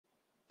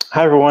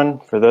Hi everyone.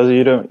 For those of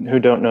you who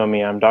don't know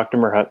me, I'm Dr.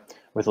 Merhut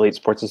with Elite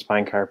Sports and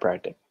Spine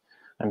Chiropractic.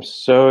 I'm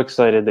so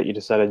excited that you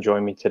decided to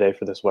join me today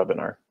for this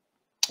webinar.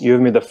 You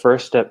have made the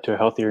first step to a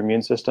healthier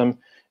immune system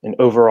and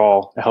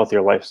overall a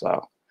healthier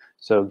lifestyle.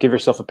 So give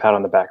yourself a pat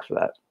on the back for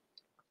that.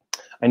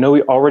 I know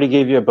we already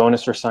gave you a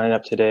bonus for signing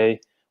up today,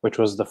 which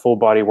was the full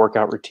body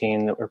workout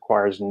routine that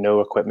requires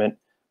no equipment.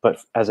 But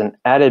as an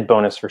added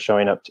bonus for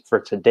showing up for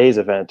today's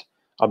event,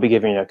 I'll be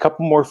giving you a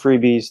couple more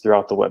freebies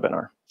throughout the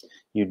webinar.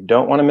 You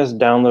don't want to miss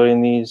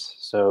downloading these,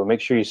 so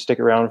make sure you stick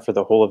around for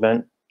the whole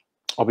event.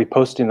 I'll be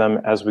posting them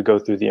as we go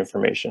through the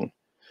information.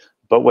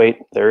 But wait,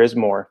 there is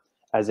more.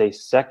 As a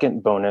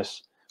second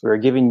bonus, we are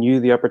giving you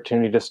the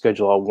opportunity to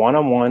schedule a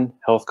one-on-one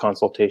health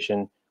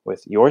consultation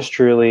with yours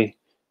truly,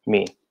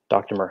 me,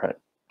 Dr. Merhut.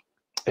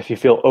 If you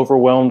feel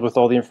overwhelmed with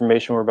all the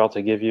information we're about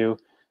to give you,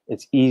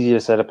 it's easy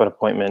to set up an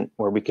appointment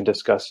where we can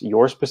discuss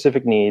your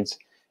specific needs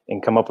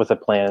and come up with a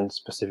plan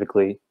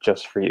specifically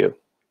just for you.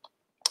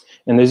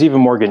 And there's even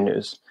more good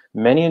news.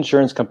 Many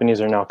insurance companies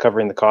are now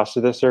covering the cost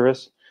of this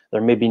service. There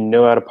may be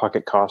no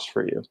out-of-pocket costs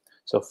for you.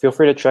 So feel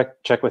free to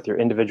check with your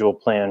individual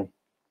plan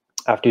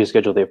after you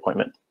schedule the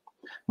appointment.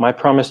 My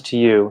promise to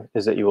you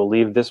is that you will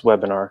leave this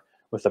webinar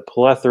with a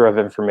plethora of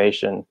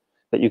information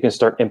that you can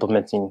start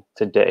implementing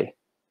today.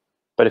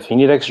 But if you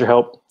need extra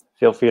help,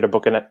 feel free to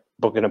book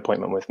an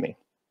appointment with me.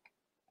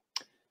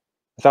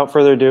 Without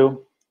further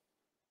ado,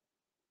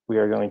 we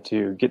are going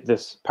to get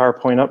this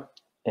PowerPoint up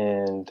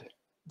and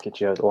get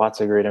you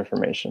lots of great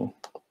information.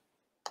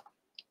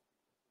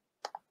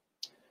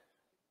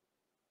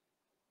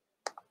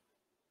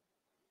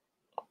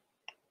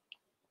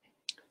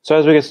 So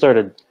as we get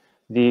started,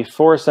 the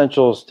 4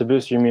 essentials to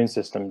boost your immune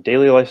system,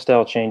 daily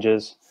lifestyle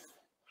changes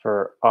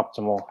for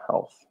optimal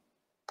health.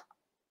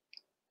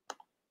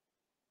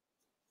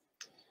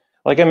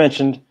 Like I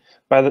mentioned,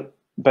 by the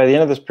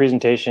end of this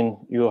presentation,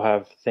 you will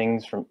have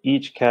things from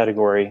each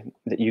category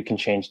that you can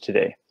change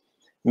today.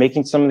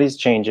 Making some of these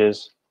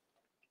changes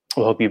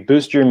will help you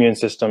boost your immune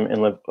system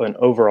and live an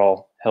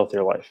overall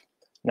healthier life.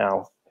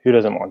 Now, who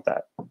doesn't want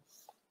that?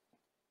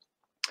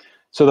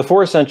 So the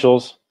 4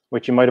 essentials,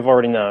 which you might have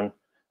already known,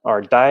 are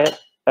diet,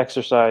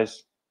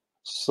 exercise,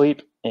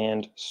 sleep,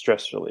 and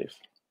stress relief.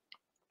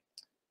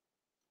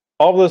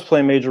 All of those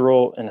play a major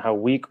role in how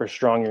weak or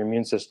strong your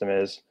immune system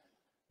is.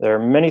 There are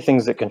many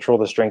things that control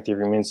the strength of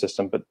your immune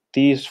system, but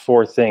these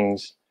 4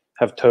 things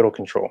have total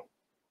control.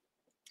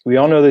 We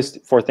all know these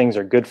 4 things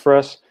are good for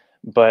us,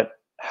 but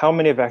how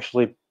many have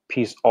actually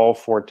pieced all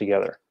 4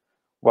 together?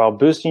 While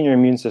boosting your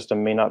immune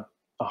system may not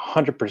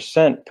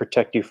 100%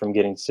 protect you from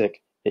getting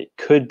sick, it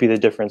could be the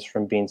difference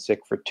from being sick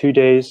for 2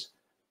 days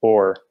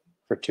or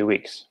for 2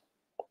 weeks.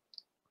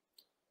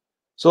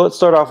 So let's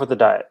start off with the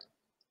diet.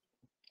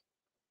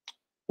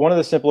 One of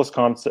the simplest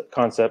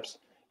concepts,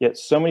 yet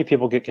so many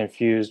people get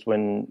confused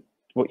when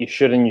what you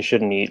should and you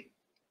shouldn't eat.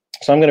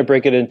 So I'm going to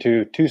break it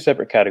into 2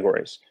 separate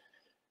categories.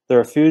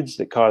 There are foods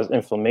that cause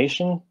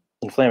inflammation,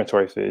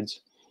 inflammatory foods,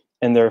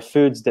 and there are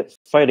foods that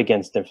fight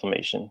against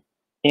inflammation,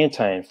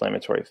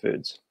 anti-inflammatory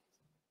foods.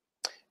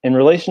 In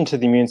relation to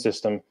the immune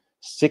system,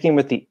 sticking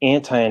with the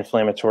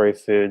anti-inflammatory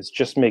foods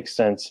just makes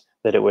sense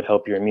that it would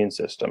help your immune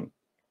system.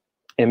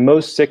 In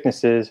most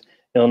sicknesses,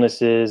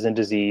 illnesses, and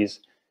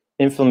disease,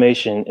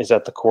 inflammation is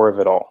at the core of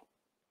it all.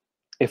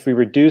 If we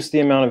reduce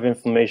the amount of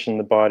inflammation in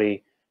the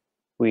body,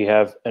 we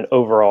have an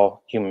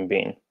overall human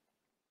being.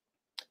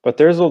 But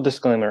there's a little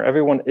disclaimer.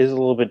 Everyone is a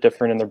little bit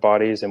different in their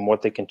bodies and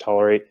what they can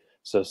tolerate.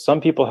 So some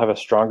people have a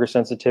stronger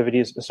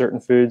sensitivity to certain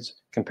foods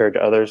compared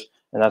to others.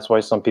 And that's why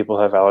some people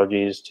have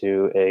allergies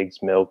to eggs,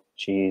 milk,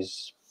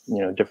 cheese,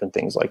 different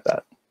things like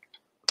that.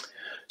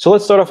 So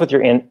let's start off with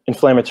your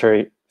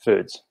inflammatory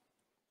foods.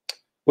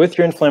 With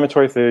your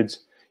inflammatory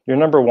foods, your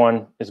number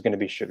 1 is going to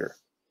be sugar.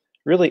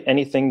 Really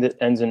anything that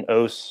ends in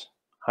ose,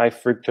 high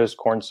fructose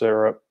corn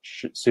syrup,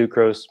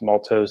 sucrose,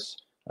 maltose,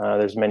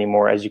 there's many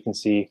more. As you can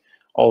see,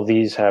 all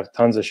these have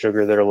tons of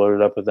sugar that are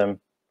loaded up with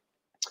them.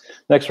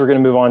 Next, we're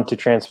going to move on to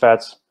trans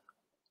fats.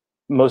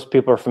 Most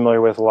people are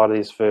familiar with a lot of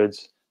these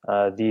foods.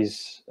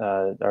 These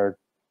are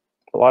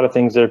a lot of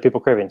things that are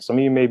people craving. Some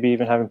of you may be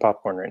even having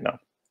popcorn right now.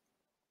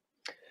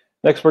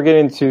 Next, we're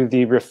getting to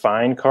the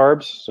refined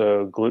carbs.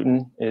 So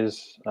gluten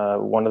is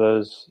one of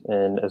those,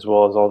 and as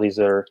well as all these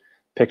that are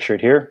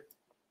pictured here.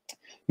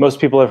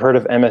 Most people have heard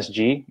of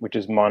MSG, which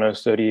is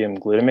monosodium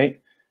glutamate.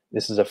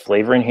 This is a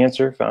flavor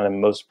enhancer found in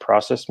most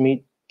processed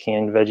meat,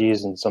 canned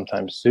veggies, and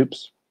sometimes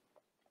soups.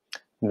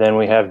 Then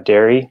we have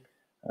dairy,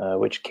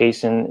 which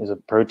casein is a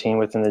protein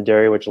within the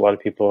dairy, which a lot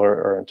of people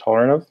are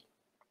intolerant of.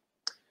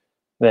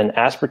 Then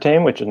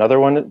aspartame, which is another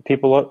one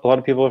that a lot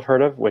of people have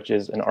heard of, which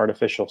is an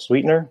artificial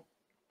sweetener.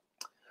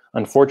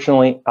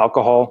 Unfortunately,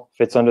 alcohol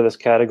fits under this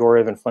category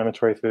of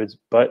inflammatory foods,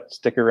 but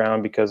stick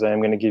around because I am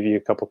going to give you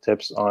a couple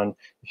tips on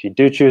if you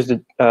do choose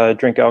to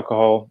drink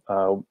alcohol,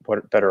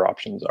 what better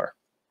options are.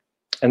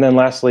 And then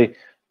lastly,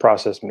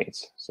 processed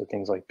meats. So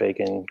things like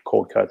bacon,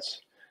 cold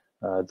cuts,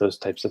 those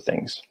types of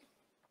things.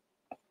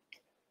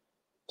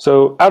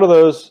 So out of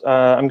those,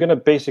 I'm going to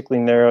basically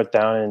narrow it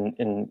down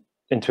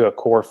into a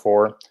core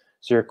 4.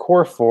 So your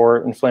core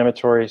four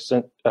inflammatory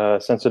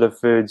sensitive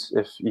foods,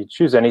 if you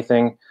choose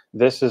anything,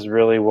 this is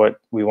really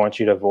what we want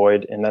you to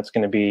avoid, and that's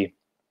going to be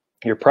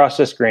your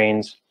processed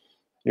grains,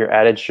 your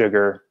added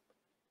sugar,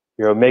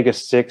 your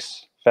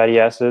omega-6 fatty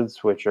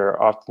acids, which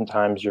are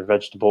oftentimes your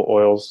vegetable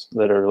oils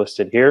that are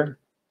listed here,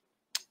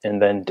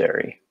 and then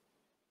dairy.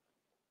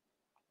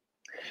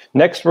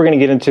 Next, we're going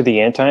to get into the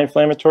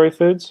anti-inflammatory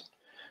foods.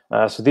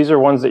 So these are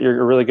ones that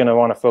you're really going to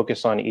want to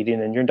focus on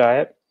eating in your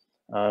diet.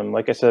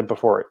 Like I said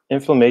before,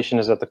 inflammation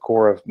is at the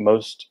core of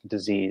most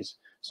disease.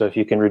 So if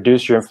you can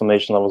reduce your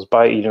inflammation levels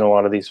by eating a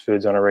lot of these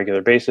foods on a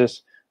regular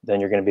basis, then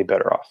you're going to be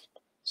better off.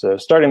 So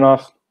starting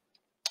off,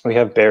 we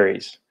have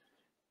berries.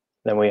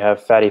 Then we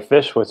have fatty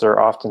fish, which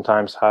are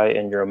oftentimes high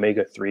in your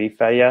omega-3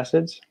 fatty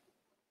acids.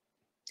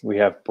 We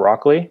have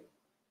broccoli,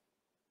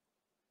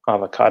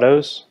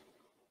 avocados,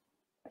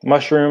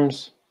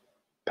 mushrooms,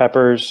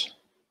 peppers,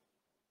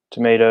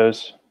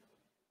 tomatoes,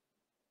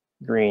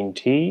 green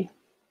tea,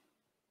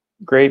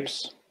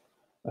 grapes,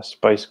 a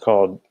spice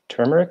called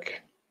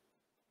turmeric,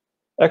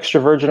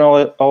 extra virgin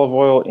olive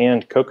oil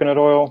and coconut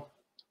oil,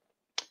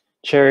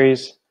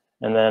 cherries,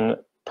 and then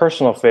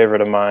personal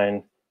favorite of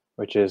mine,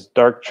 which is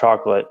dark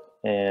chocolate.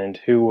 And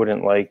who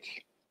wouldn't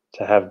like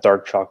to have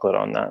dark chocolate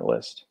on that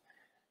list?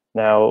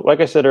 Now, like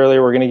I said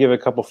earlier, we're going to give a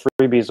couple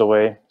freebies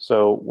away.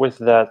 So with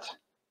that,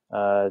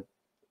 I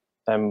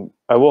will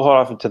hold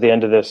off to the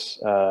end of this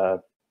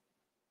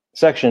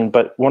section,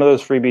 but one of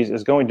those freebies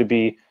is going to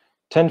be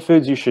 10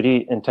 foods you should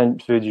eat and 10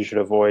 foods you should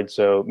avoid.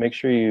 So make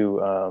sure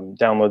you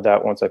download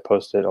that once I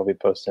post it. I'll be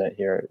posting it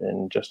here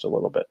in just a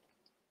little bit.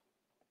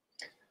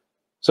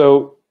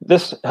 So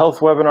this health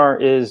webinar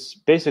is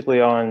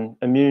basically on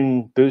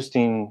immune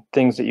boosting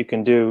things that you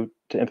can do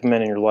to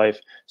implement in your life.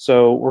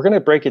 So we're going to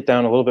break it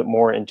down a little bit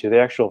more into the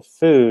actual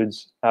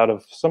foods out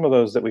of some of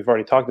those that we've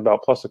already talked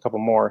about, plus a couple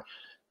more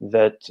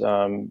that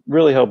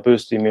really help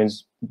boost the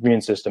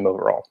immune system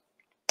overall.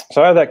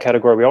 So out of that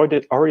category, we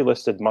already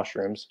listed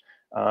mushrooms.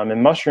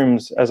 And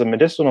mushrooms, as a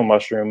medicinal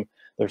mushroom,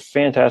 they're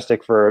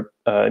fantastic for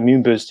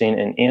immune boosting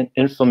and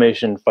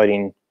inflammation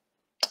fighting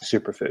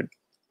superfood.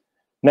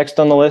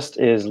 Next on the list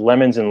is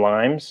lemons and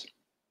limes.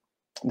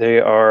 They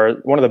are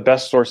one of the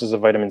best sources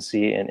of vitamin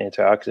C and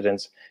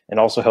antioxidants, and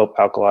also help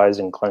alkalize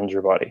and cleanse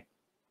your body.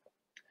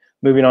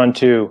 Moving on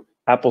to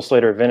apple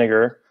cider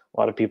vinegar. A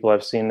lot of people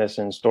have seen this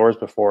in stores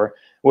before.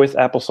 With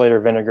apple cider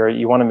vinegar,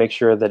 you want to make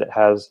sure that it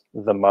has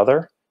the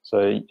mother.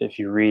 So if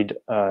you read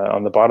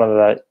on the bottom of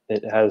that,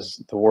 it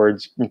has the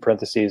words in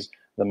parentheses,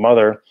 the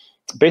mother.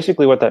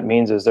 Basically what that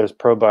means is there's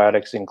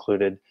probiotics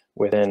included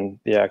within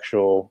the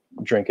actual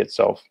drink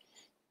itself.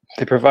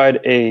 They provide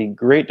a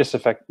great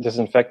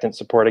disinfectant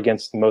support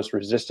against the most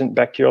resistant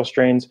bacterial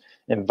strains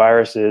and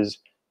viruses,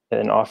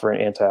 and offer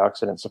an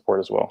antioxidant support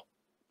as well.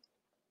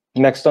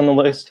 Next on the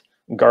list,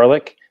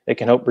 garlic. It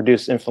can help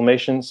reduce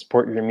inflammation,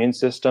 support your immune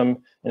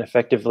system, and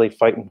effectively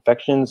fight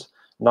infections,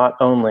 not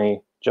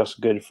only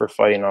just good for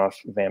fighting off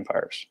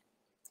vampires.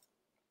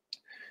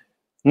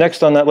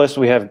 Next on that list,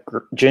 we have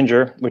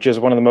ginger, which is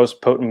one of the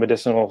most potent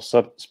medicinal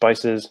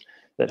spices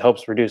that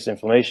helps reduce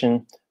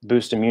inflammation,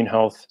 boost immune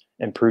health,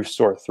 improve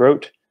sore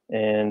throat,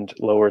 and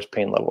lowers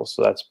pain levels.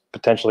 So that's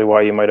potentially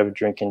why you might have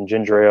drinking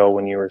ginger ale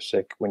when you were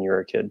sick when you were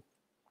a kid.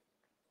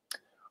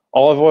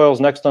 Olive oil is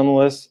next on the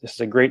list. This is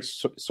a great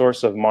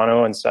source of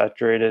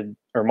monounsaturated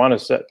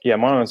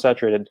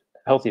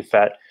healthy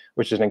fat,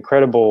 which is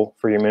incredible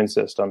for your immune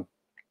system.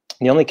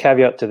 The only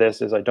caveat to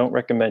this is I don't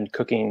recommend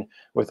cooking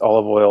with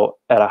olive oil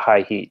at a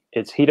high heat.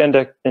 Its heat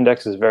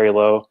index is very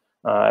low,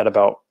 at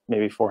about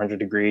maybe 400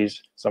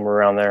 degrees, somewhere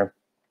around there.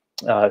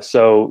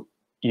 So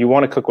you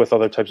want to cook with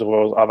other types of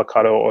oils.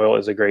 Avocado oil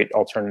is a great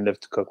alternative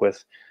to cook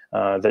with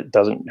that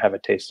doesn't have a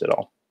taste at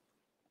all.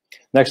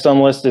 Next on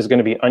the list is going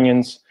to be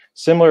onions.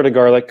 Similar to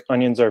garlic,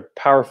 onions are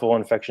powerful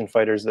infection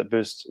fighters that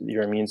boost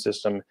your immune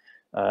system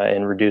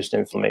and reduce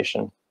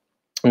inflammation.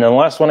 And then the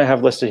last one I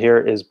have listed here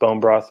is bone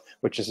broth,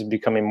 which is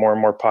becoming more and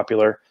more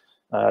popular.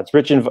 It's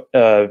rich in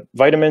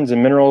vitamins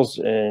and minerals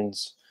and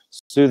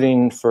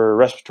soothing for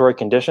respiratory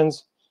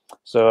conditions.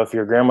 So if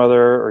your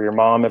grandmother or your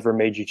mom ever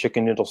made you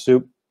chicken noodle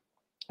soup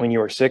when you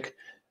were sick,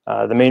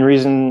 the main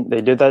reason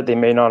they did that, they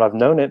may not have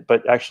known it,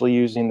 but actually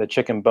using the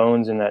chicken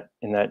bones in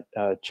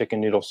that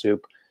chicken noodle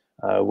soup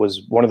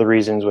was one of the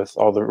reasons, with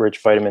all the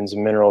rich vitamins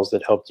and minerals,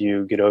 that helped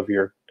you get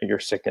over your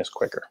sickness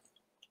quicker.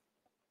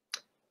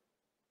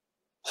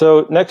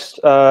 So next,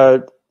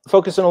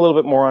 focusing a little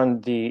bit more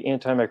on the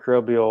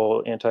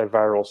antimicrobial,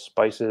 antiviral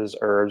spices,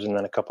 herbs, and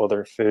then a couple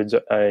other foods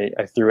I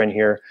threw in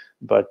here.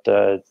 But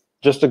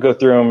just to go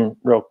through them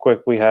real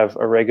quick, we have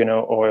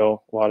oregano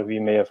oil. A lot of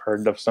you may have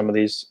heard of some of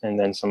these, and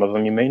then some of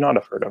them you may not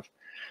have heard of.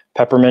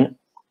 Peppermint,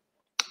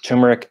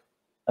 turmeric,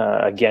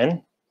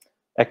 again,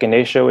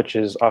 echinacea, which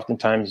is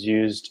oftentimes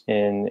used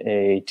in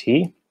a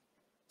tea,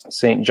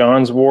 St.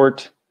 John's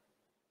wort,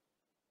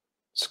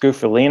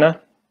 scuffularia,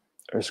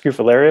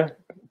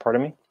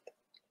 pardon me,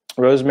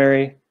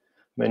 rosemary,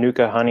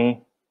 manuka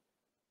honey,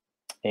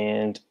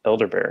 and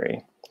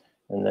elderberry.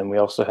 And then we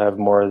also have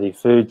more of the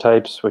food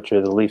types, which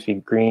are the leafy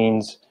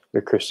greens,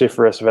 your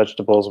cruciferous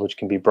vegetables, which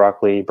can be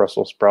broccoli,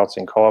 Brussels sprouts,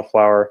 and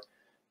cauliflower,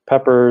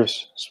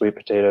 peppers, sweet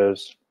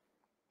potatoes,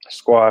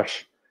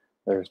 squash,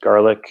 there's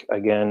garlic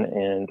again,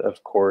 and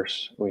of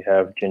course we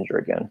have ginger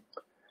again.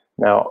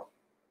 Now,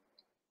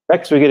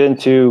 next we get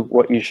into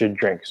what you should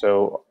drink.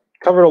 So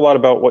covered a lot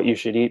about what you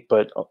should eat,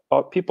 but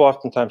people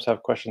oftentimes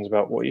have questions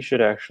about what you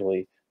should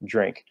actually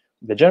drink.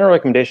 The general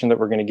recommendation that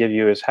we're going to give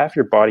you is half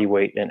your body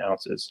weight in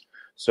ounces.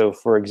 So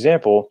for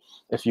example,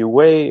 if you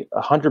weigh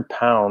 100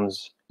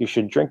 pounds, you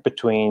should drink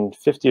between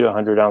 50 to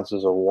 100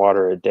 ounces of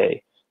water a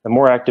day. The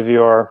more active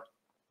you are,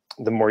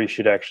 the more you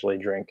should actually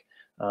drink.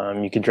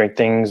 You can drink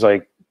things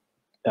like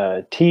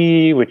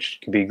tea, which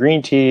could be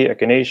green tea,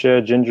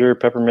 echinacea, ginger,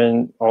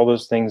 peppermint, all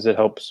those things that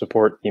help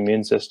support the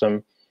immune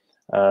system.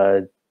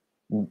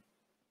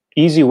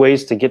 Easy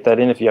ways to get that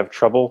in if you have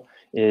trouble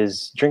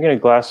is drinking a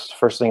glass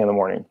first thing in the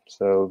morning.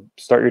 So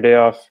start your day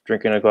off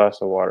drinking a glass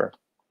of water.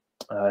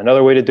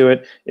 Another way to do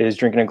it is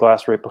drinking a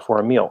glass right before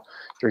a meal.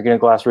 Drinking a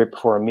glass right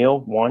before a meal,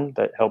 one,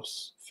 that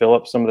helps fill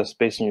up some of the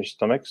space in your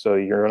stomach, so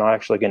you're not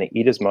actually going to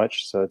eat as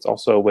much. So it's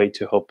also a way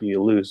to help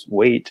you lose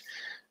weight.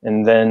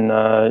 And then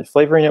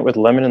flavoring it with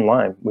lemon and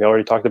lime. We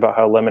already talked about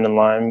how lemon and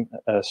lime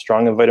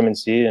strong in vitamin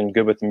C and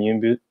good with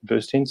immune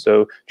boosting.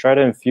 So try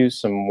to infuse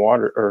some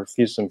water or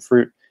infuse some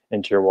fruit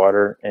into your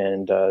water,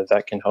 and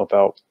that can help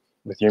out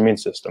with your immune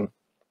system.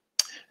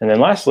 And then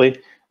lastly,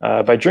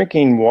 by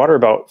drinking water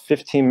about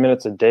 15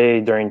 minutes a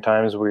day during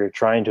times where you're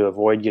trying to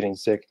avoid getting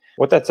sick,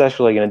 what that's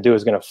actually going to do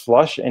is going to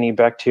flush any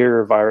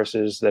bacteria or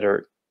viruses that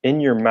are in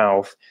your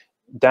mouth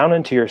down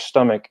into your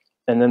stomach,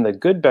 and then the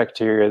good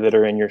bacteria that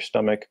are in your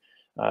stomach,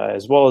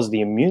 as well as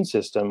the immune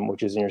system,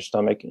 which is in your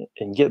stomach.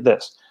 And get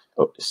this,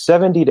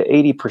 70 to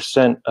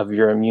 80% of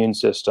your immune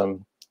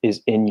system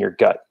is in your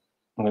gut.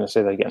 I'm going to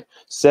say that again.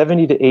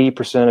 70 to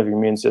 80% of your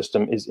immune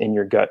system is in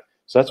your gut.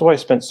 So that's why I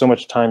spent so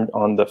much time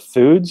on the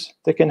foods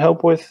that can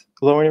help with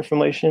lowering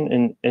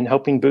inflammation and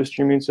helping boost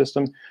your immune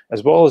system,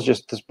 as well as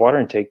just this water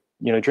intake.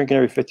 You know, drinking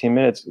every 15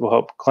 minutes will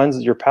help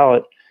cleanse your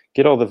palate,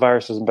 get all the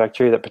viruses and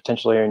bacteria that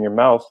potentially are in your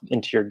mouth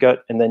into your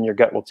gut, and then your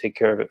gut will take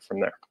care of it from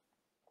there.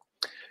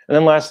 And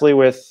then lastly,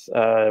 with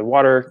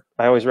water,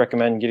 I always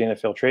recommend getting a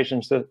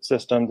filtration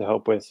system to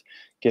help with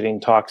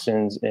getting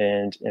toxins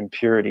and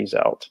impurities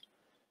out.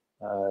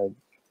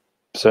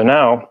 So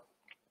now,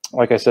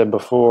 like I said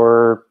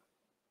before,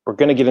 we're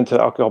going to get into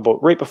the alcohol,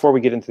 but right before we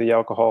get into the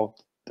alcohol,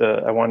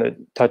 I want to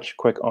touch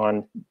quick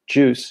on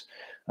juice.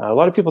 A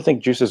lot of people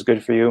think juice is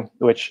good for you,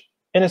 which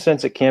in a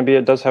sense it can be.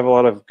 It does have a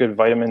lot of good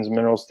vitamins,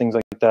 minerals, things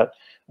like that.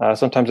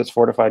 Sometimes it's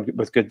fortified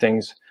with good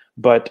things,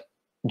 but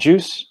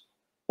juice,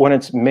 when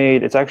it's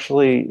made, it's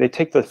actually, they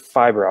take the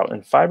fiber out,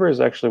 and fiber is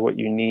actually what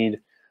you need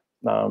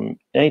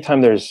anytime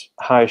there's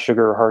high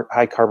sugar or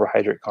high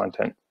carbohydrate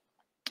content.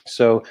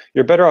 So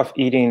you're better off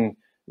eating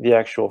the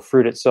actual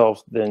fruit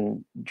itself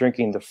than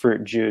drinking the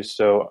fruit juice.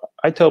 So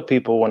I tell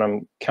people when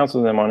I'm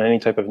counseling them on any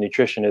type of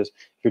nutrition is,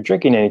 if you're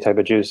drinking any type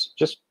of juice,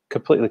 just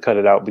completely cut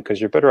it out, because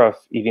you're better off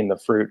eating the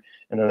fruit.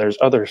 And then there's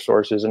other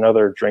sources and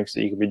other drinks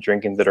that you could be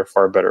drinking that are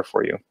far better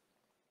for you.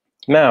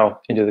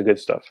 Now into the good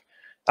stuff.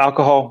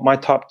 Alcohol, my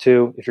top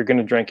two, if you're going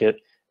to drink it,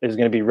 is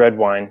going to be red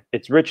wine.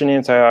 It's rich in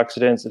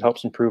antioxidants. It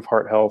helps improve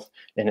heart health,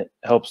 and it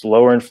helps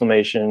lower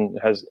inflammation.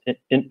 It has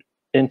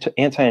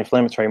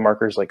anti-inflammatory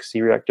markers like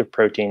C-reactive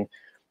protein.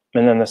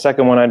 And then the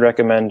second one I'd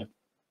recommend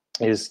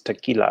is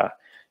tequila.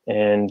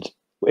 And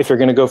if you're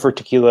going to go for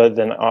tequila,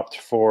 then opt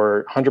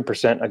for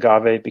 100%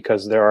 agave,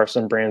 because there are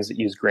some brands that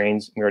use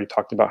grains. We already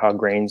talked about how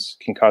grains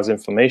can cause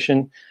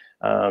inflammation.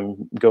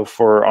 Go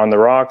for on the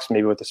rocks,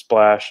 maybe with a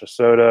splash of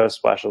soda, a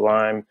splash of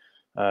lime,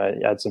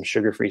 add some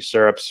sugar-free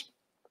syrups.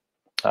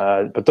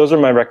 But those are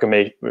my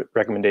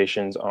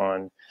recommendations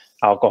on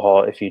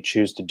alcohol if you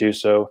choose to do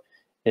so.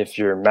 If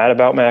you're mad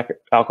about my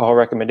alcohol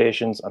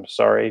recommendations, I'm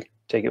sorry.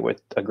 Take it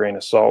with a grain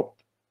of salt,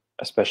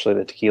 especially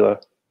the tequila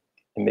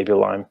and maybe a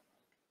lime.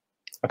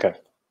 Okay,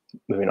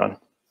 moving on.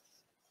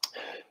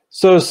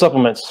 So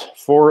supplements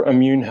for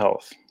immune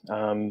health.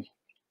 A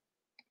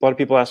lot of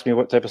people ask me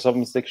what type of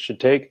supplements they should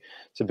take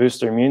to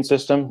boost their immune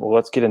system. Well,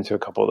 let's get into a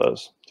couple of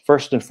those.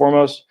 First and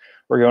foremost,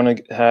 we're going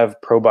to have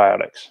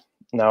probiotics.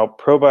 Now,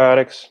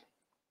 probiotics,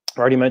 I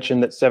already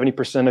mentioned that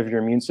 70% of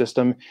your immune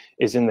system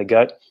is in the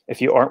gut.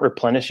 If you aren't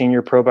replenishing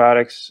your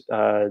probiotics,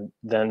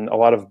 then a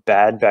lot of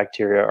bad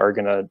bacteria are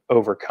going to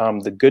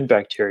overcome the good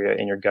bacteria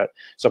in your gut.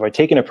 So by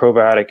taking a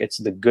probiotic, it's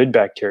the good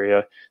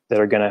bacteria that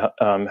are going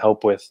to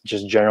help with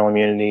just general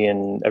immunity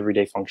and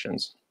everyday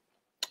functions.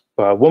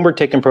 When we're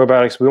taking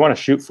probiotics, we want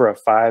to shoot for a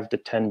 5 to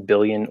 10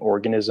 billion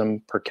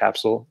organism per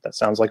capsule. That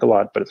sounds like a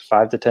lot, but it's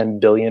 5 to 10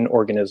 billion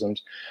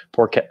organisms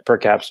per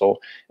capsule.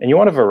 And you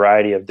want a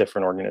variety of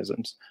different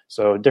organisms.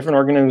 So different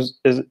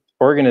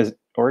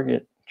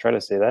try to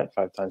say that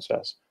 5 times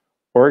fast.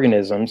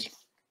 Organisms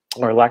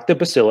are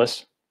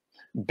Lactobacillus,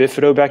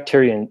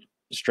 Bifidobacterium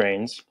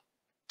strains.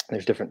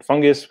 There's different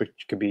fungus, which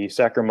could be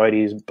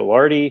Saccharomyces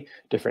boulardii,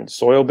 different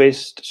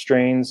soil-based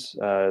strains,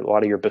 a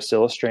lot of your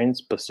Bacillus strains,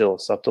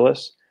 Bacillus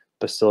subtilis,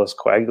 Bacillus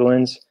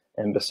coagulans,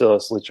 and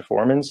Bacillus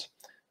lechiformans.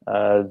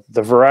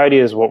 The variety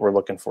is what we're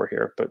looking for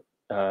here, but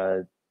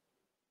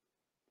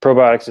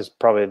probiotics is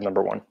probably the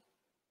number one.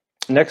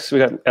 Next, we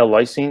got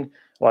L-lysine.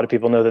 A lot of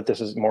people know that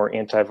this is more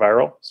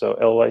antiviral. So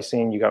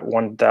L-lysine, you got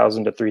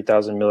 1,000 to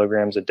 3,000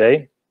 milligrams a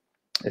day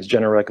is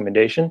general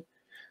recommendation.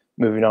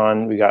 Moving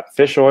on, we got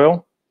fish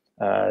oil.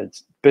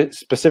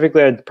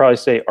 Specifically, I'd probably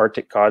say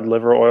Arctic cod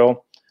liver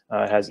oil.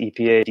 It has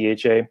EPA,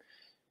 DHA.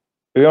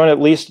 We want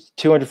at least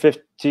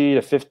 250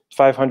 to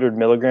 500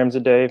 milligrams a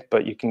day,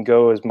 but you can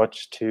go as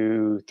much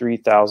to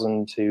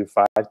 3,000 to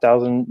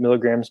 5,000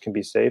 milligrams can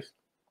be safe.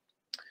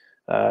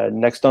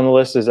 Next on the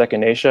list is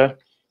echinacea.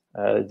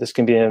 This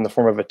can be in the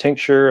form of a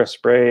tincture, a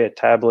spray, a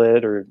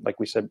tablet, or like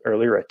we said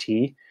earlier, a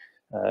tea.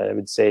 I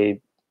would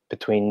say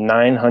between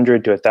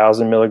 900 to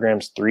 1,000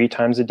 milligrams 3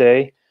 times a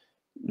day.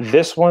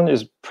 This one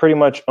is pretty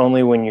much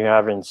only when you're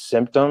having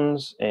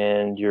symptoms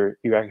and you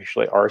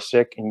actually are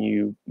sick, and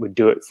you would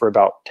do it for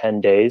about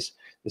 10 days.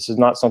 This is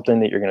not something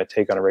that you're going to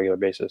take on a regular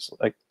basis.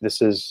 Like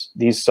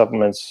these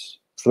supplements,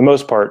 for the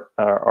most part,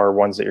 are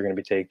ones that you're going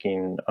to be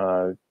taking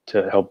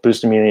to help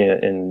boost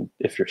immunity and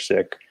if you're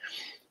sick.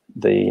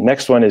 The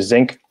next one is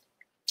zinc.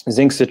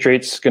 Zinc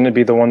citrate's going to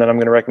be the one that I'm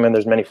going to recommend.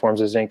 There's many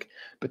forms of zinc,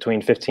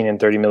 between 15 and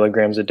 30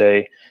 milligrams a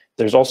day.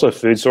 There's also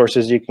food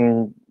sources you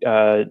can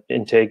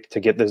intake to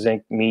get the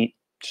zinc: meat,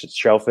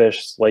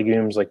 shellfish,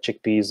 legumes like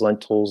chickpeas,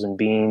 lentils, and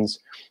beans.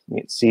 You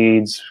get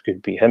seeds,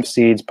 could be hemp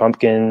seeds,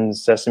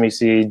 pumpkins, sesame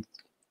seed,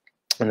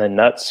 and then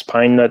nuts,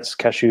 pine nuts,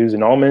 cashews,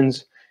 and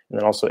almonds, and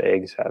then also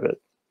eggs have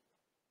it.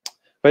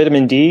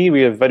 Vitamin D,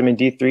 we have vitamin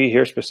D3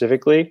 here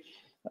specifically.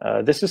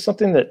 This is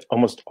something that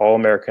almost all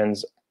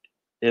Americans,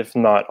 if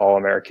not all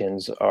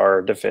Americans,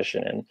 are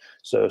deficient in.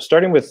 So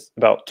starting with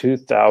about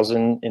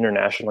 2,000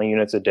 international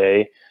units a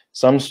day,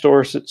 some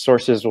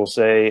sources will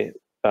say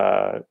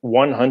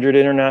 100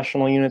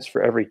 international units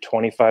for every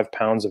 25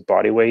 pounds of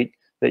body weight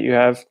that you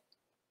have.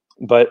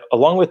 But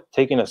along with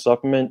taking a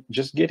supplement,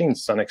 just getting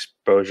sun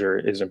exposure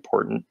is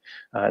important.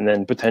 And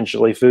then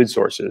potentially food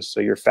sources. So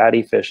your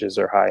fatty fishes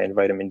are high in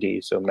vitamin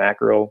D. So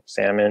mackerel,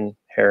 salmon,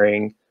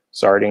 herring,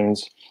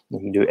 sardines. You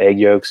can do egg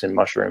yolks and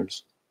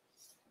mushrooms.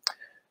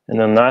 And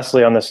then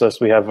lastly on this list,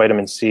 we have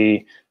vitamin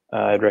C.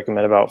 I'd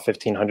recommend about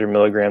 1,500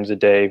 milligrams a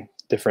day.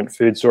 Different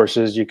food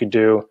sources you could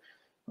do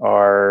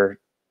are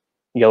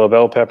yellow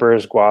bell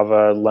peppers,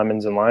 guava,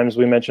 lemons, and limes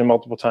we mentioned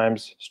multiple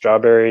times,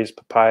 strawberries,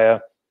 papaya,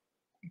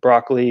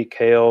 broccoli,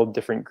 kale,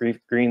 different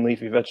green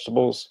leafy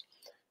vegetables,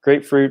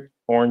 grapefruit,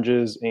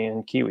 oranges,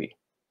 and kiwi.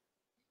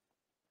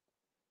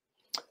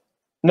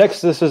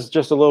 Next, this is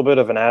just a little bit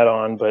of an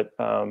add-on, but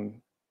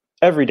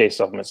everyday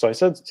supplements. So I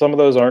said some of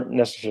those aren't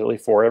necessarily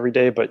for every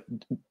day, but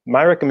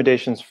my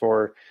recommendations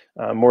for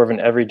more of an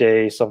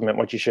everyday supplement,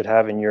 what you should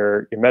have in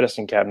your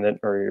medicine cabinet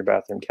or your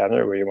bathroom cabinet,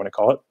 or whatever you want to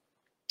call it,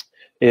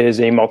 is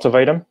a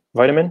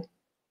multivitamin,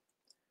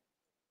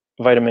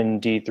 vitamin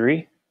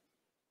D3,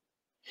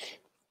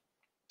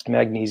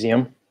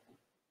 magnesium,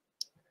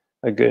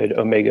 a good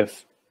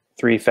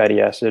omega-3 fatty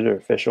acid or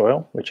fish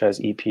oil, which has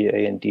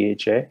EPA and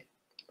DHA,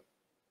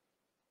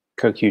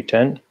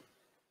 CoQ10,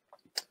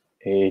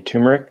 a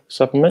turmeric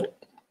supplement,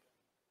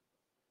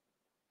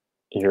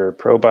 your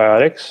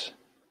probiotics,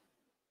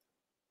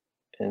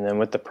 and then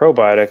with the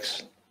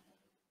probiotics,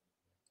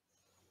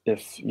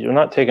 if you're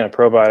not taking a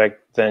probiotic,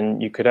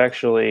 then you could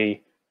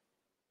actually,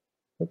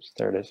 oops,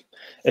 there it is.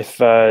 If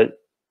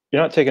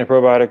you're not taking a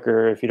probiotic,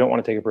 or if you don't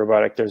want to take a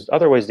probiotic, there's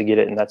other ways to get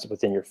it, and that's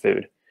within your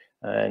food.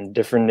 And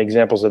different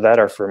examples of that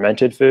are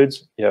fermented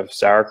foods. You have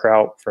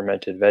sauerkraut,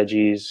 fermented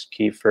veggies,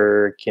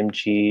 kefir,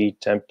 kimchi,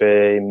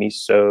 tempeh,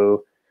 miso,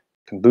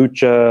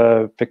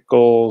 kombucha,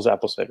 pickles,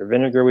 apple cider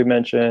vinegar we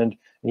mentioned,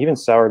 and even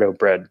sourdough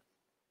bread.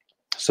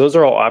 So those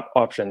are all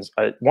options.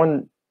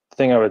 One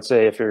thing I would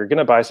say, if you're going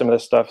to buy some of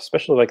this stuff,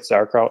 especially like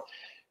sauerkraut,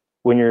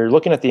 when you're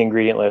looking at the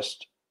ingredient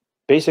list,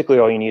 basically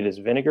all you need is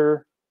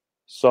vinegar,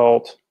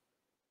 salt,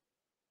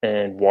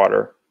 and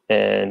water.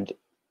 And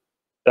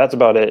that's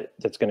about it.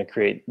 That's going to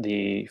create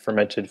the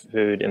fermented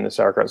food in the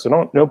sauerkraut.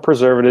 So no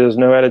preservatives,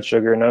 no added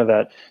sugar, none of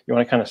that. You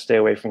want to kind of stay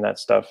away from that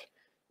stuff,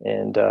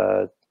 and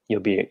you'll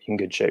be in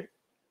good shape.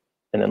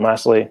 And then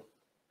lastly,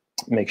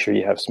 make sure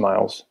you have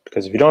Smiles,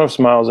 because if you don't have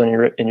Smiles in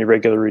your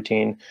regular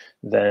routine,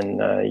 then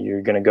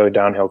you're going to go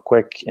downhill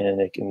quick,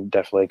 and it can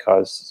definitely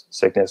cause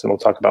sickness. And we'll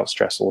talk about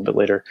stress a little bit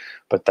later,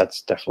 but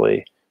that's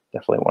definitely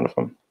one of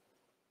them.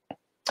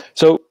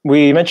 So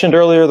we mentioned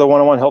earlier the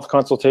one-on-one health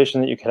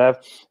consultation that you could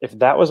have. If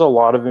that was a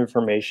lot of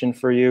information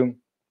for you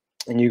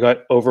and you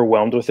got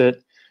overwhelmed with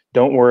it,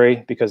 don't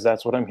worry, because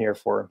that's what I'm here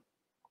for.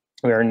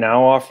 We are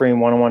now offering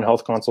one-on-one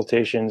health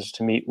consultations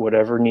to meet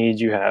whatever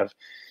needs you have.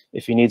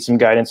 If you need some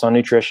guidance on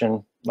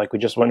nutrition, like we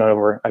just went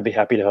over, I'd be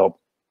happy to help.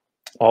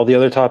 All the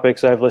other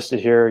topics I've listed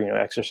here,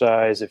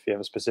 exercise, if you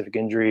have a specific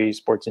injury,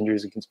 sports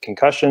injuries,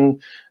 concussion,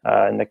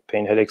 neck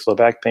pain, headaches, low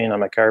back pain,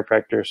 I'm a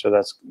chiropractor, so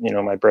that's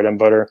my bread and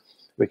butter.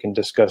 We can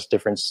discuss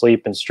different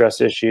sleep and stress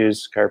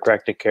issues,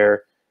 chiropractic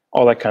care,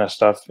 all that kind of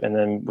stuff. And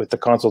then with the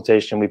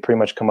consultation, we pretty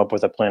much come up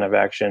with a plan of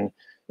action.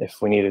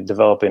 If we need to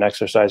develop an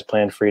exercise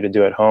plan for you to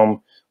do at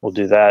home, we'll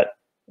do that.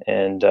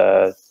 And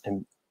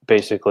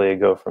basically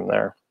go from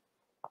there.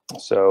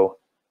 So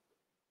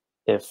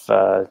if you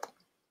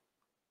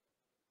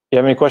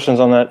have any questions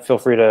on that, feel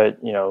free to,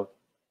 you know,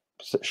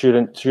 shoot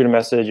a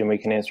message and we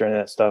can answer any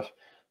of that stuff.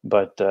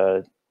 But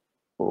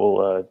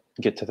we'll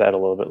get to that a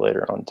little bit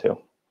later on too.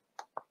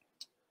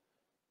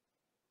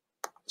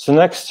 So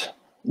next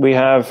we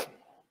have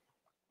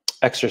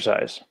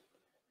exercise.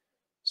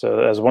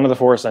 So as one of the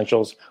 4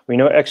 essentials, we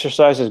know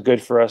exercise is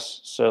good for us.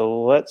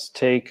 So let's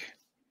take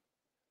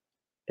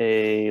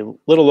a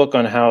little look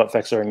on how it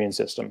affects our immune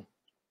system.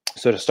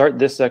 So to start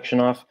this section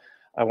off,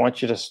 I want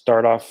to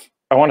start off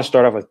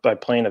by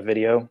playing a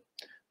video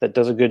that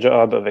does a good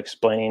job of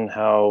explaining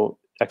how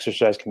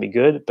exercise can be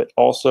good, but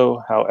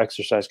also how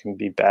exercise can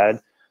be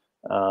bad.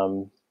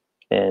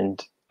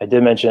 And I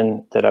did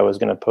mention that I was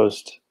going to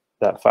post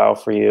that file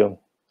for you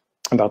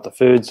about the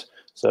foods.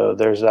 So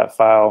there's that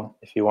file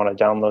if you want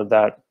to download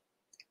that.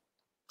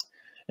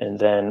 And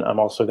then I'm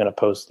also going to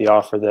post the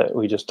offer that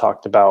we just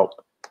talked about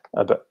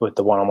with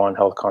the one-on-one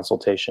health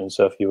consultation.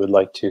 So if you would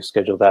like to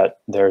schedule that,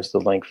 there's the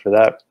link for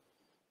that.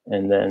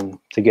 And then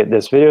to get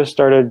this video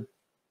started,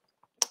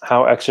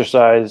 how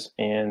exercise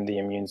and the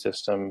immune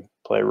system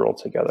play a role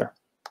together.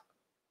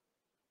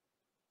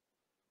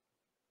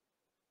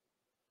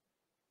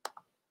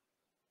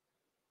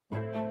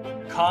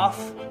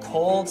 Cough,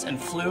 colds, and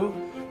flu,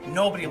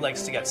 nobody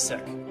likes to get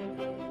sick.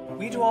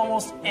 We do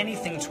almost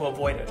anything to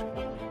avoid it.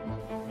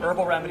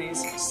 Herbal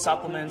remedies,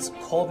 supplements,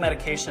 cold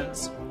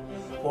medications.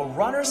 Well,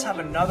 runners have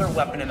another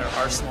weapon in their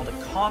arsenal to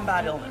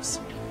combat illness.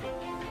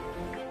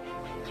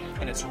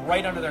 And it's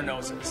right under their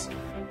noses.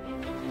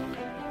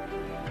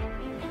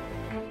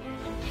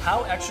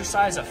 How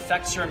exercise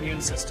affects your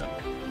immune system.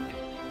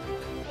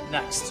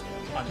 Next,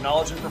 on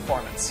Knowledge and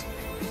Performance.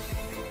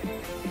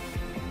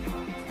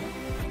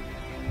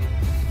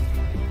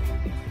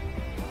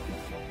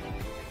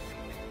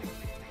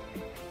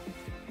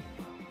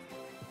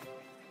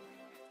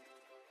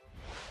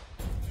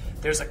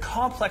 There's a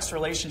complex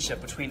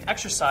relationship between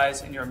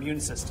exercise and your immune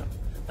system.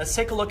 Let's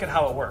take a look at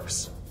how it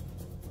works.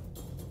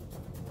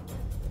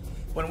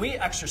 When we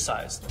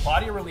exercise, the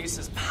body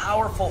releases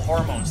powerful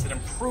hormones that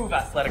improve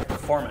athletic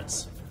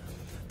performance.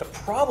 The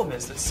problem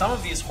is that some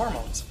of these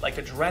hormones, like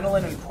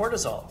adrenaline and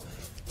cortisol,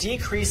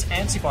 decrease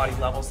antibody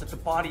levels that the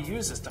body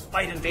uses to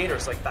fight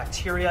invaders like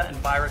bacteria and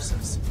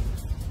viruses.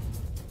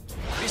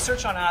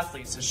 Research on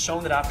athletes has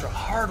shown that after a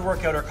hard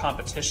workout or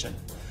competition,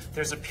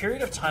 there's a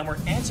period of time where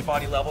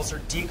antibody levels are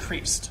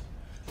decreased.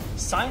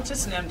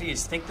 Scientists and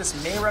MDs think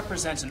this may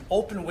represent an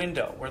open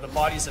window where the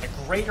body is at a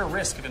greater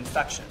risk of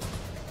infection.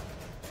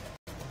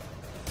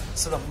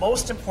 So the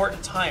most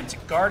important time to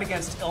guard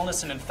against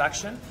illness and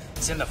infection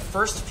is in the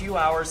first few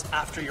hours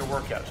after your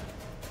workout.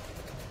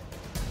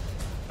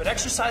 But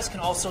exercise can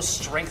also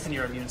strengthen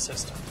your immune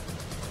system.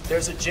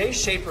 There's a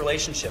J-shaped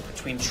relationship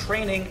between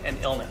training and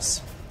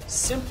illness.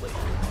 Simply,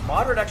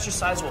 moderate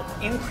exercise will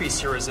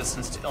increase your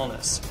resistance to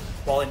illness,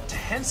 while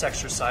intense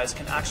exercise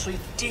can actually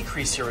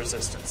decrease your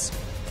resistance.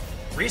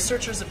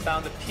 Researchers have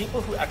found that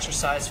people who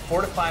exercise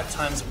 4 to 5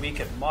 times a week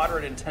at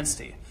moderate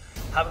intensity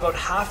have about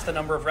half the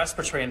number of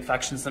respiratory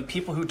infections than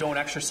people who don't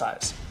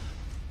exercise.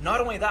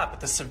 Not only that, but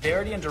the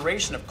severity and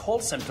duration of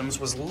cold symptoms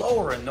was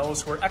lower in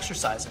those who were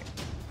exercising.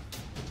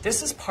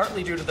 This is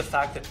partly due to the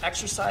fact that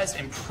exercise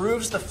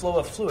improves the flow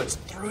of fluids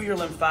through your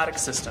lymphatic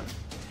system.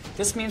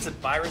 This means that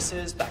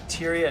viruses,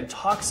 bacteria, and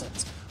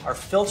toxins are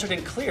filtered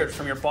and cleared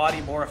from your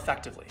body more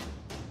effectively.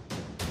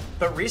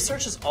 But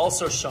research has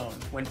also shown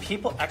when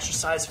people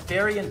exercise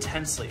very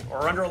intensely or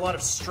are under a lot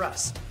of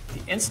stress,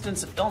 the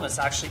incidence of illness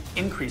actually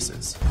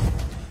increases.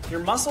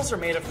 Your muscles are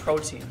made of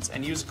proteins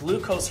and use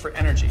glucose for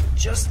energy,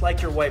 just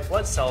like your white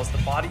blood cells the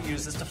body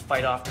uses to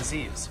fight off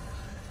disease.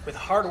 With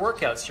hard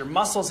workouts, your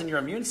muscles and your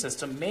immune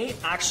system may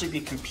actually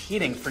be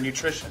competing for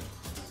nutrition.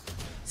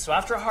 So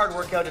after a hard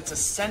workout, it's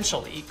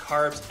essential to eat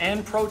carbs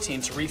and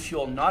protein to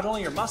refuel not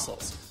only your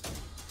muscles,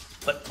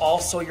 but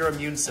also your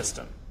immune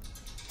system.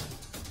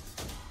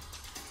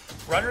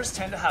 Runners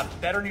tend to have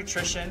better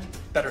nutrition,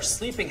 better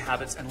sleeping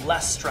habits, and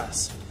less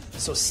stress.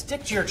 So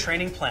stick to your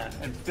training plan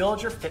and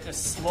build your fitness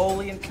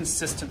slowly and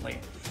consistently.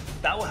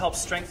 That will help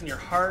strengthen your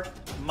heart,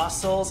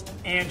 muscles,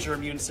 and your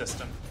immune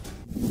system.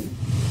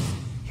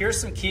 Here's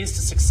some keys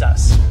to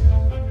success.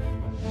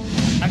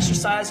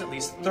 Exercise at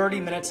least 30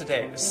 minutes a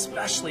day,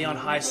 especially on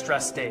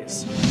high-stress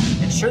days.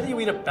 Ensure that you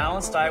eat a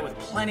balanced diet with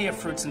plenty of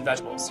fruits and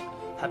vegetables.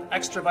 Have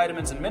extra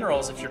vitamins and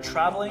minerals if you're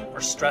traveling or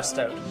stressed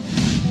out.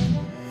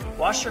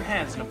 Wash your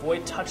hands and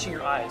avoid touching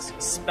your eyes,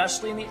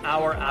 especially in the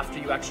hour after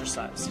you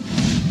exercise.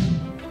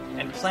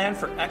 And plan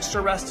for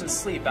extra rest and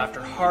sleep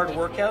after hard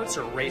workouts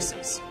or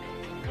races.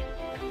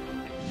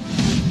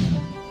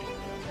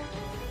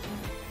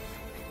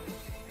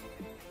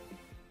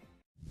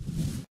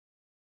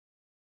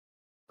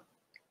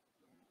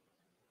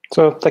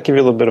 So that gave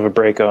you a little bit of a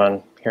break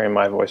on hearing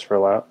my voice for a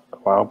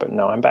while, but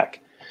now I'm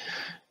back.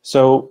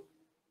 So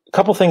a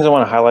couple things I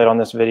want to highlight on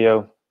this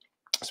video,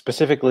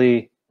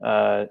 specifically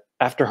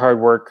after hard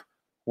work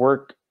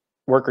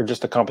or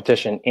just a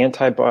competition,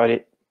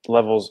 antibody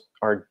levels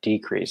are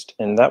decreased.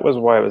 And that was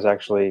why it was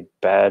actually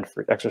bad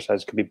for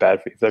exercise. Could be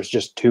bad for you if there's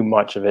just too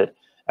much of it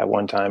at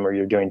one time, or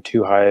you're doing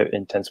too high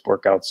intense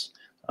workouts.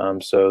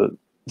 So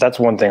that's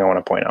one thing I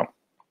want to point out.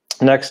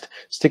 Next,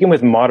 sticking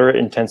with moderate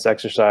intense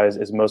exercise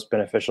is most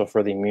beneficial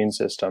for the immune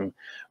system.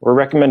 We're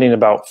recommending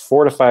about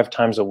 4 to 5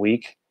 times a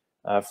week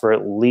for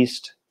at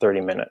least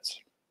 30 minutes.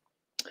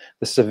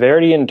 The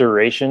severity and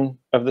duration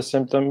of the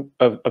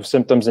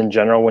symptoms in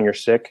general when you're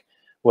sick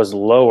was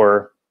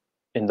lower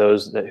in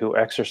those who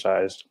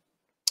exercised.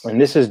 And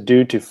this is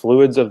due to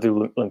fluids of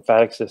the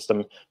lymphatic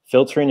system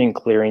filtering and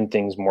clearing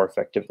things more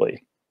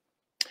effectively.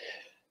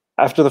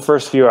 After the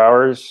first few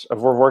hours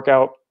of a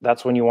workout,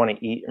 that's when you want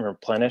to eat and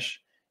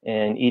replenish,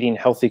 and eating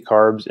healthy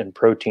carbs and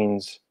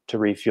proteins to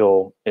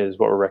refuel is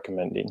what we're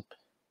recommending.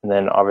 And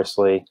then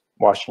obviously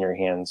washing your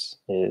hands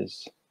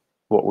is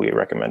what we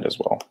recommend as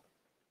well.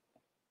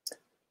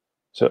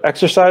 So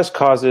exercise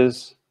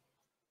causes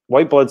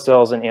white blood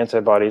cells and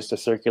antibodies to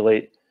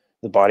circulate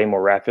the body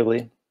more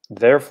rapidly.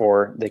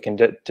 Therefore, they can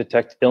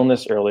detect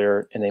illness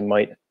earlier than they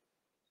might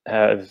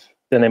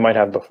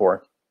have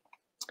before.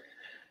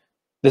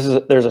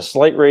 There's a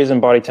slight raise in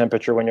body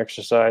temperature when you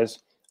exercise.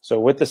 So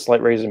with the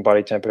slight raise in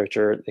body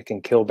temperature, it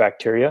can kill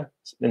bacteria.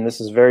 And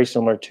this is very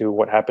similar to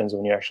what happens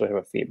when you actually have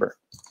a fever.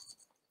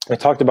 I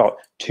talked about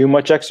too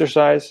much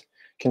exercise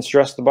can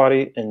stress the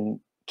body, and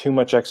too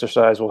much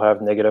exercise will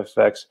have negative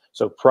effects.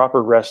 So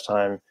proper rest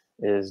time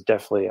is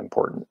definitely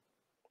important.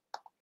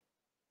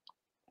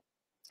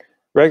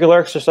 Regular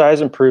exercise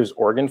improves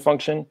organ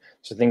function,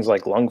 so things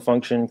like lung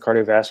function,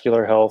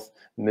 cardiovascular health,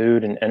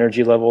 mood, and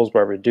energy levels by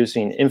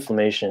reducing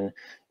inflammation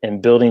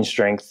and building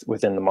strength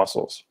within the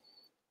muscles.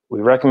 We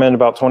recommend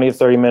about 20 to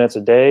 30 minutes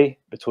a day,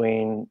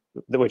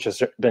 which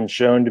has been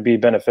shown to be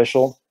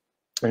beneficial.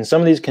 And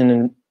some of these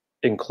can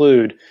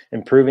include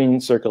improving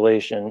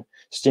circulation,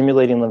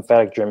 stimulating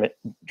lymphatic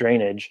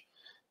drainage,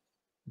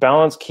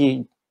 balance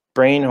key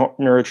brain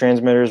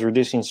neurotransmitters,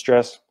 reducing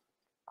stress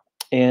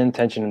and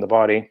tension in the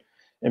body,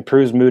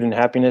 improves mood and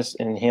happiness,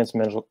 and enhance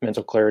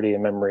mental clarity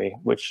and memory,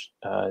 which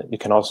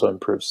it can also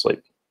improve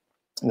sleep.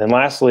 And then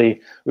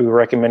lastly, we were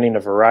recommending a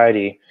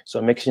variety.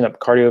 So mixing up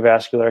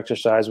cardiovascular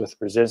exercise with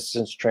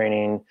resistance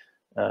training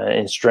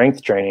and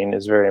strength training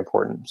is very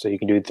important. So you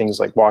can do things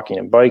like walking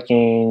and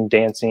biking,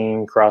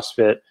 dancing,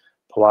 CrossFit,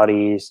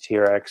 Pilates,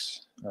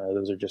 TRX.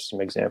 Those are just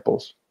some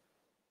examples.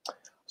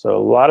 So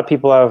a lot of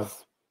people have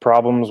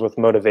problems with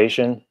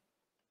motivation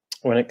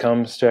when it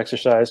comes to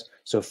exercise.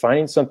 So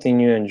finding something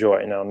you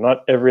enjoy. Now,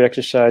 not every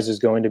exercise is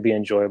going to be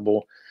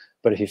enjoyable,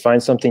 but if you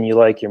find something you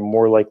like, you're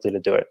more likely to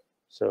do it.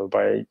 So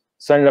by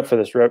signing up for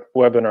this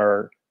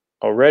webinar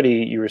already,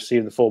 you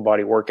receive the full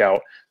body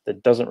workout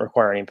that doesn't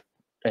require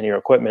any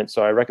equipment.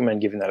 So I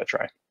recommend giving that a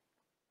try.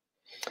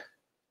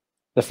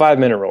 The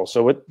 5-minute rule.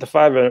 So with the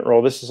 5-minute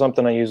rule, this is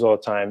something I use all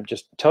the time.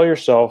 Just tell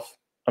yourself,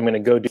 I'm going to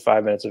go do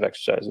 5 minutes of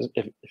exercise.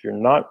 If you're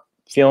not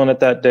feeling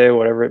it that day,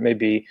 whatever it may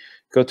be,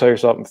 go tell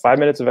yourself 5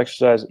 minutes of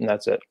exercise, and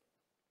that's it.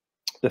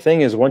 The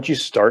thing is, once you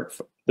start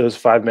those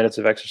 5 minutes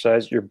of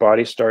exercise, your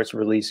body starts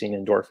releasing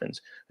endorphins.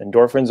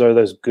 Endorphins are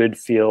those good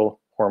feel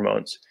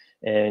hormones,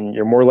 and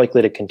you're more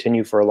likely to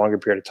continue for a longer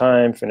period of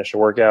time, finish a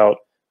workout.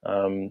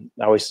 I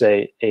always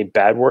say a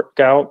bad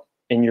workout,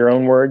 in your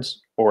own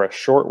words, or a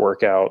short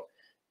workout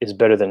is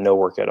better than no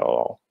work at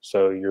all.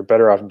 So you're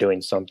better off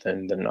doing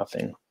something than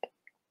nothing.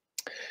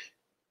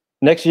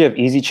 Next, you have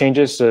easy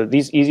changes. So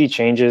these easy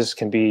changes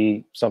can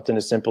be something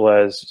as simple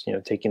as,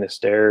 taking the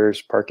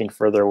stairs, parking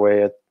further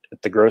away at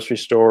the grocery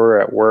store,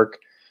 at work.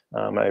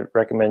 I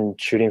recommend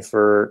shooting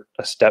for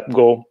a step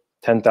goal.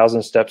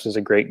 10,000 steps is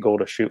a great goal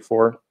to shoot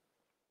for.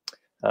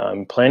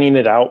 Planning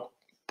it out,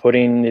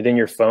 putting it in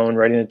your phone,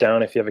 writing it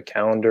down if you have a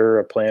calendar,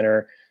 a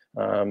planner.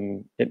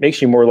 It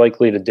makes you more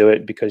likely to do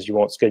it because you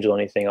won't schedule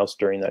anything else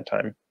during that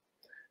time.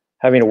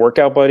 Having a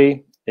workout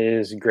buddy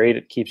is great.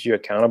 It keeps you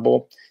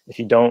accountable. If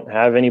you don't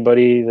have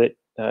anybody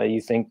that you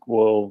think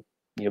will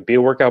be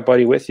a workout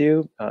buddy with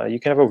you, you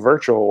can have a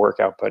virtual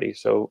workout buddy.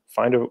 So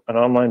find an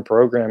online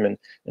program and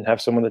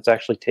have someone that's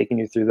actually taking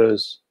you through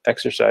those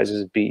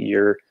exercises be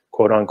your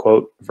quote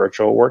unquote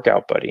virtual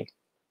workout buddy.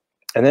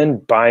 And then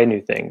buy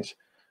new things.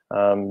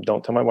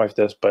 Don't tell my wife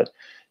this, but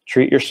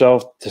treat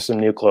yourself to some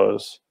new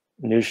clothes,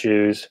 new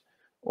shoes,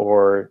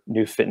 or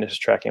new fitness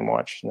tracking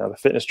watch. Now the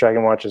fitness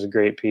tracking watch is a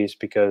great piece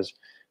because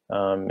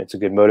it's a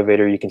good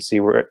motivator. You can see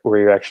where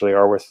you actually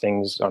are with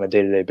things on a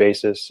day-to-day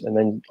basis. And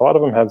then a lot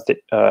of them have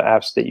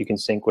apps that you can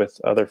sync with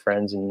other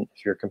friends. And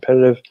if you're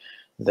competitive,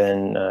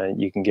 then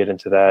you can get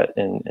into that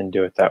and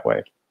do it that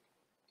way.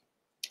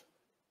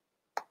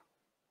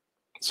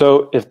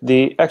 So if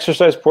the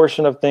exercise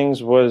portion of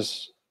things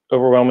was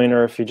overwhelming,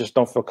 or if you just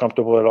don't feel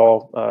comfortable at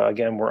all,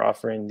 again, we're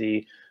offering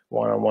the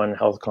one-on-one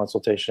health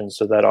consultation.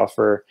 So that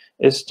offer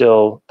is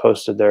still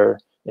posted there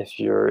if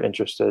you're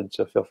interested.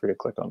 So feel free to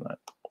click on that.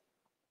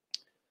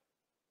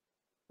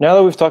 Now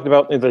that we've talked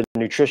about the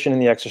nutrition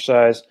and the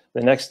exercise,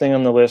 the next thing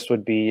on the list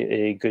would be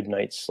a good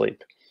night's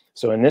sleep.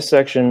 So in this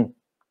section,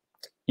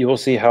 you will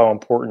see how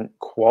important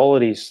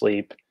quality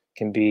sleep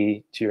can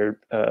be to your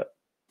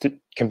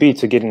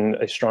to getting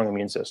a strong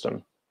immune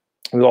system.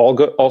 We'll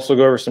also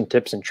go over some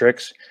tips and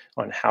tricks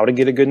on how to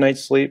get a good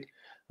night's sleep,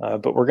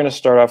 but we're going to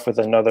start off with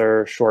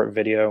another short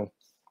video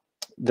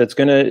that's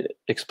going to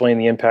explain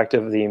the impact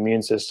of the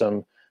immune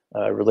system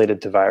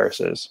related to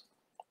viruses.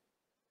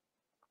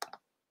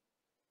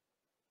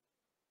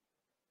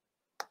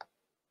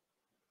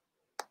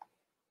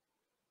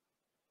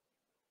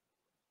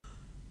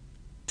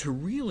 To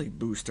really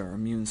boost our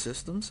immune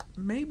systems,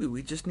 maybe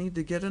we just need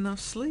to get enough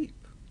sleep.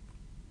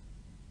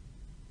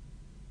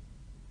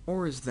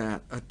 Or is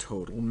that a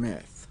total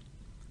myth?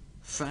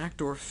 Fact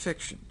or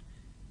fiction?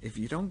 If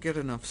you don't get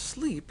enough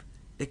sleep,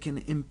 it can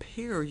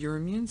impair your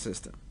immune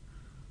system.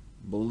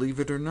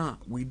 Believe it or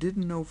not, we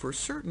didn't know for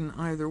certain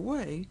either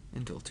way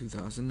until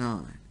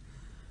 2009.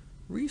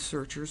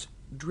 Researchers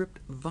dripped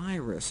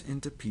virus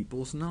into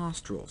people's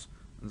nostrils,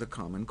 the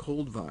common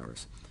cold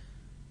virus.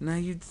 Now,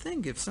 you'd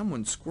think if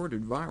someone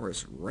squirted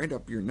virus right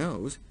up your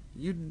nose,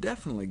 you'd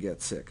definitely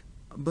get sick.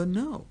 But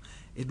no,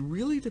 it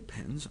really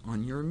depends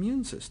on your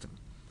immune system.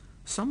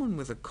 Someone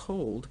with a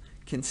cold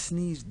can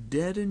sneeze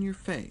dead in your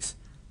face,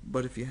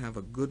 but if you have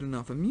a good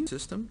enough immune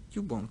system,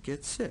 you won't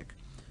get sick.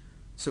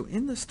 So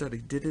in the study,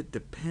 did it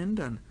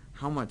depend on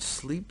how much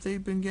sleep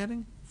they've been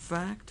getting?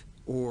 Fact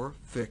or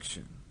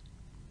fiction?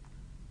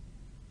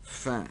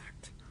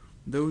 Fact.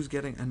 Those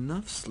getting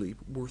enough sleep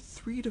were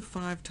 3 to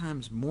 5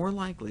 times more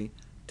likely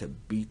to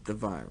beat the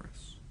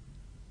virus.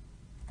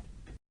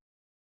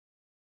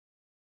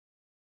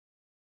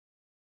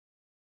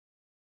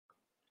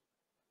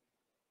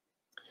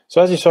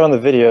 So as you saw in the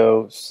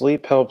video,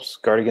 sleep helps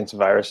guard against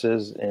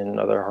viruses and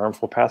other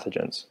harmful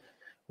pathogens.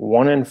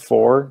 1 in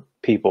 4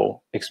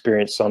 people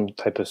experience some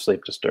type of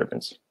sleep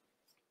disturbance.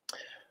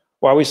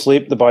 While we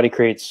sleep, the body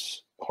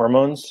creates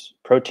hormones,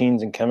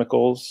 proteins, and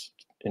chemicals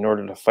in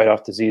order to fight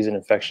off disease and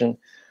infection.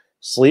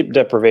 Sleep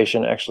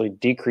deprivation actually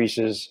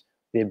decreases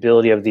the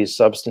ability of these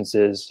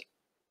substances,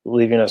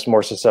 leaving us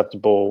more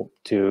susceptible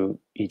to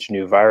each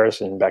new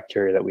virus and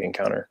bacteria that we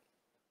encounter.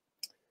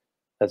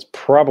 That's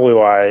probably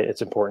why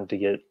it's important to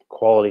get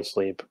quality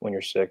sleep when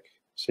you're sick,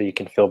 so you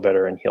can feel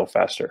better and heal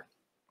faster.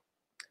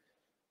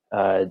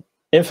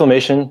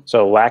 Inflammation,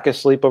 so lack of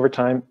sleep over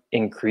time,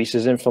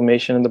 increases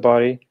inflammation in the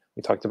body.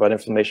 We talked about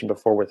inflammation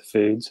before with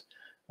foods,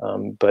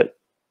 but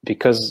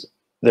because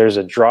there's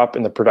a drop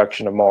in the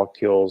production of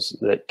molecules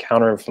that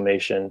counter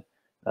inflammation,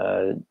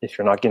 if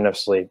you're not getting enough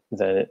sleep,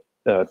 then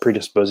it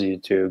predisposes you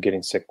to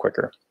getting sick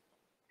quicker.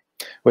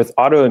 With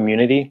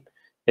autoimmunity,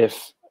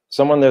 if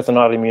someone with an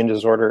autoimmune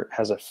disorder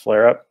has a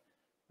flare-up,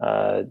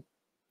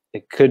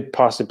 it could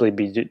possibly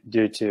be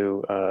due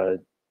to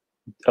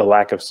a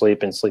lack of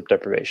sleep and sleep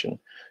deprivation.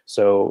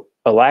 So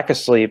a lack of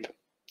sleep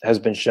has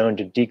been shown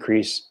to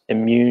decrease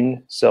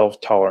immune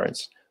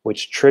self-tolerance,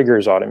 which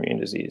triggers autoimmune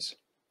disease.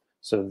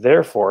 So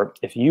therefore,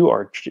 if you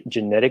are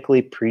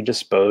genetically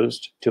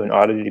predisposed to an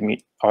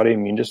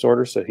autoimmune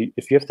disorder, so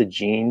if you have the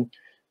gene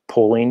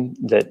pooling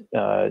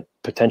that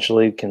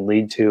potentially can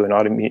lead to an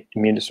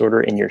autoimmune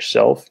disorder in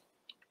yourself,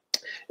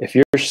 if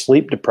you're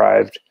sleep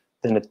deprived,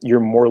 then you're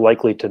more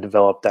likely to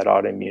develop that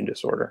autoimmune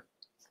disorder.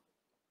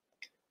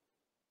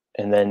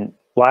 And then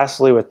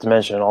lastly, with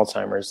dementia and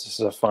Alzheimer's, this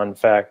is a fun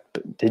fact,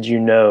 but did you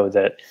know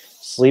that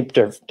sleep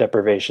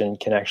deprivation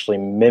can actually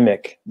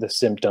mimic the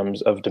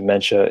symptoms of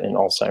dementia and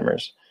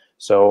Alzheimer's?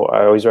 So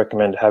I always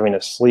recommend having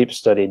a sleep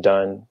study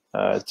done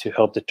to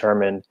help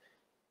determine,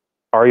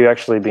 are you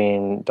actually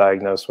being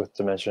diagnosed with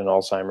dementia and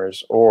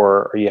Alzheimer's,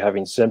 or are you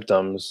having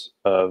symptoms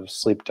of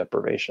sleep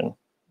deprivation?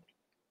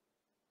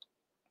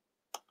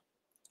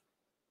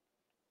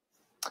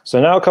 So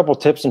now a couple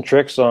tips and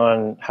tricks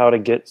on how to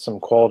get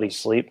some quality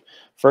sleep.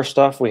 First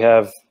off, we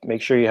have,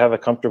 make sure you have a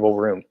comfortable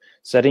room.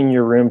 Setting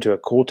your room to a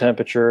cool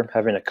temperature,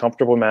 having a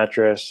comfortable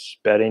mattress,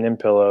 bedding and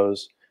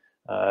pillows.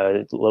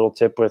 Little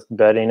tip with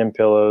bedding and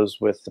pillows: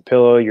 with the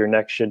pillow, your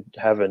neck should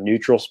have a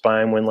neutral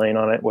spine when laying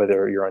on it,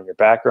 whether you're on your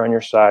back or on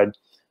your side.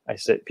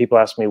 People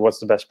ask me what's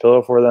the best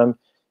pillow for them.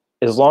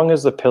 As long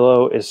as the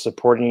pillow is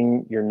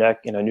supporting your neck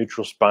in a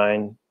neutral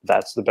spine,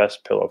 that's the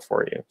best pillow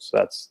for you. So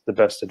that's the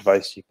best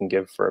advice you can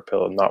give for a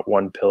pillow. Not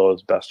one pillow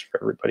is best for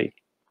everybody.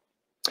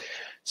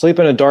 Sleep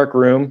in a dark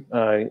room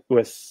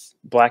with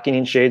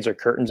blackening shades or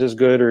curtains is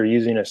good, or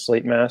using a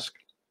sleep mask.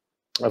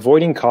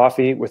 Avoiding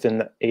coffee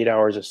within 8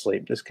 hours of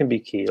sleep. This can be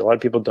key. A lot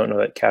of people don't know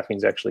that caffeine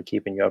is actually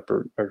keeping you up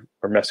or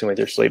messing with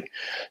your sleep.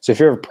 So if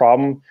you have a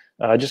problem,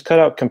 just cut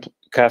out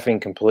caffeine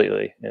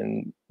completely.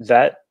 And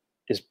that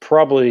is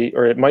probably,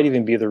 or it might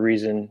even be the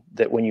reason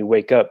that when you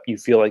wake up, you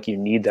feel like you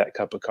need that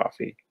cup of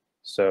coffee.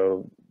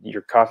 So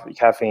your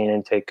caffeine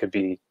intake could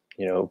be,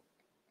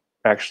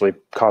 actually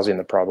causing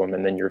the problem,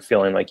 and then you're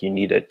feeling like you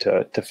need it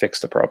to fix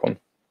the problem.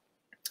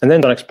 And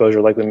then sun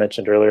exposure, like we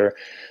mentioned earlier,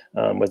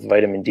 with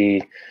vitamin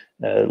D,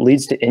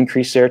 leads to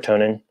increased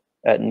serotonin.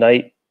 At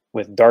night,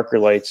 with darker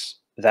lights,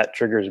 that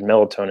triggers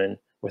melatonin.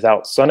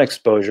 Without sun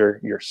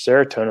exposure, your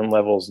serotonin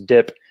levels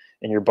dip,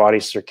 and your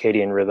body's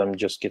circadian rhythm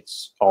just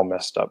gets all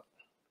messed up.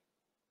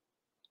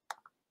 A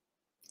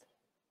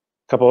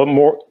couple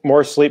of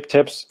more sleep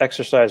tips: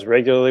 exercise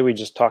regularly. We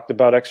just talked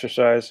about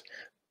exercise.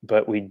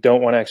 but we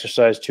don't want to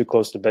exercise too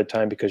close to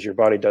bedtime because your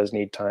body does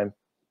need time,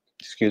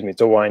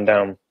 to wind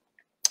down.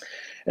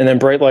 And then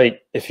bright light,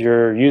 if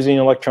you're using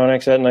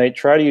electronics at night,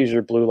 try to use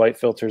your blue light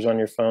filters on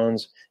your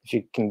phones. If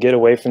you can get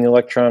away from the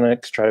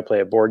electronics, try to play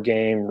a board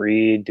game,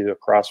 read, do a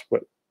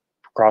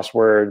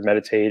crossword,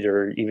 meditate,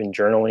 or even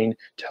journaling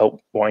to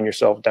help wind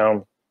yourself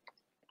down.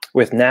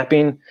 With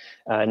napping,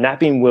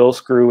 napping will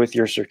screw with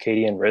your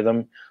circadian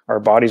rhythm. Our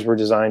bodies were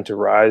designed to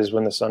rise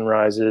when the sun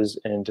rises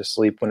and to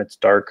sleep when it's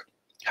dark.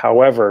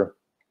 However,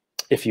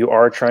 if you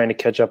are trying to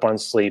catch up on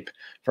sleep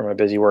from a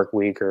busy work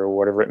week or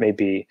whatever it may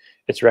be,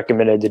 it's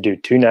recommended to do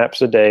 2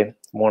 naps a day,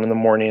 1 in the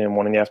morning and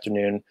 1 in the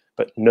afternoon,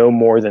 but no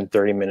more than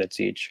 30 minutes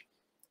each.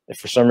 If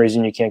for some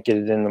reason you can't get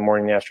it in the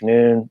morning and the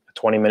afternoon, a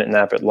 20-minute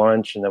nap at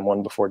lunch and then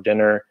 1 before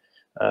dinner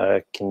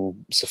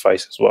can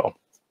suffice as well.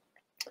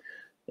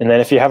 And then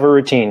if you have a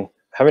routine,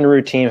 having a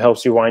routine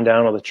helps you wind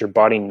down and let your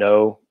body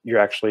know you're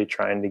actually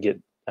trying to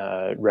get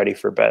ready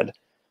for bed.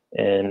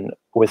 And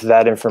with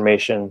that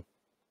information,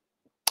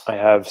 I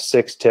have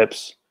 6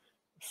 tips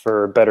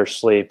for better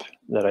sleep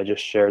that I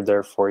just shared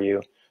there for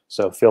you.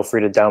 So feel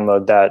free to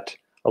download that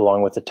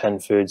along with the 10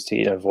 foods to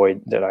eat and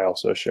avoid that I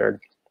also shared.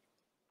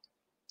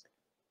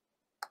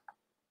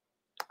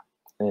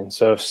 And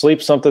so if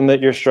sleep's something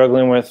that you're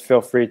struggling with,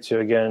 feel free to,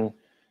 again,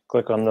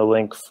 click on the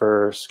link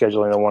for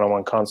scheduling a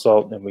one-on-one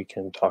consult, and we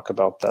can talk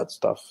about that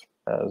stuff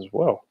as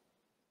well.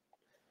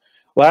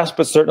 Last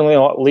but certainly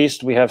not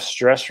least, we have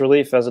stress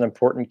relief as an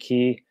important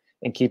key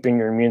in keeping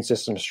your immune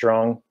system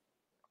strong.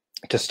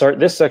 To start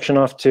this section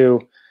off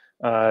too,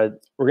 we're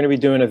going to be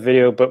doing a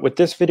video, but with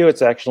this video,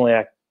 it's actually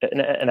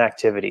an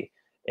activity.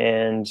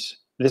 And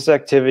this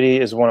activity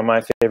is one of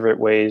my favorite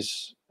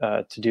ways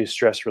to do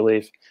stress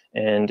relief,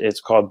 and it's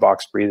called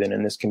box breathing,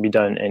 and this can be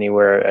done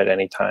anywhere at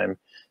any time.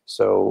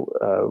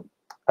 So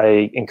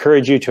I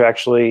encourage you to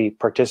actually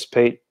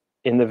participate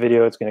in the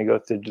video. It's going to go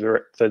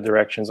through the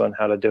directions on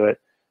how to do it,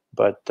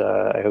 but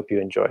I hope you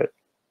enjoy it.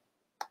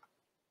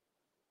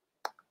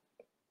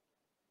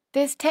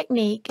 This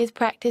technique is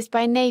practiced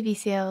by Navy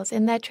SEALs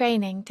in their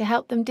training to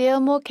help them deal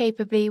more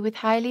capably with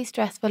highly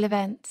stressful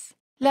events.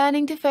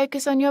 Learning to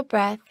focus on your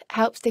breath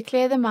helps to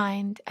clear the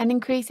mind and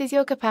increases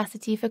your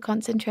capacity for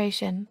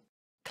concentration.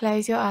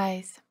 Close your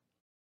eyes.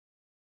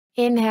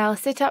 Inhale,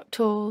 sit up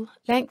tall,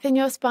 lengthen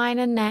your spine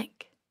and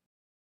neck.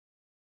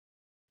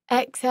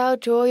 Exhale,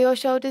 draw your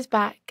shoulders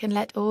back and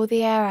let all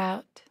the air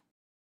out.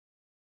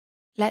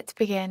 Let's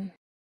begin.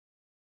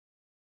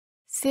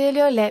 Seal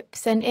your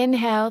lips and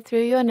inhale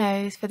through your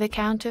nose for the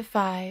count of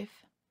 5.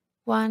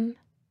 1,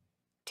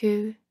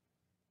 2,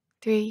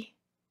 3,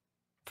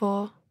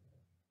 4,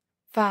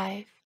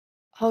 5.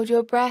 Hold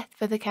your breath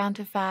for the count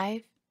of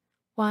 5.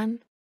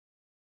 1,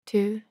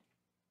 2,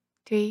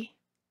 3,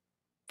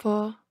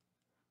 4,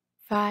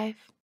 5.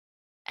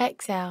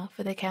 Exhale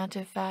for the count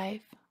of 5.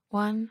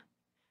 1,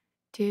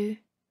 2,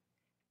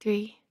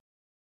 3,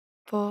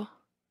 4,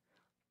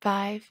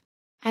 5.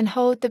 And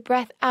hold the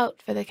breath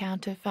out for the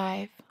count of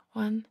 5.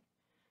 1,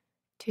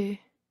 2,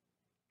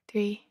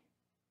 3,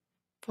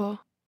 4,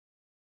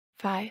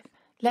 5.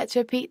 Let's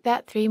repeat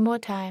that 3 more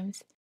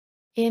times.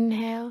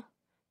 Inhale,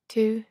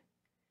 2,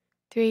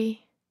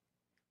 3,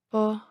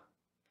 4,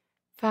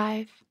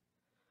 5.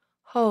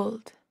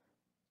 Hold,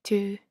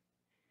 2,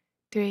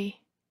 3,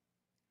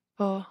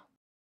 4,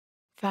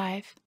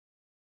 5.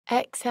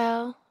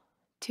 Exhale,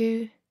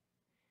 2,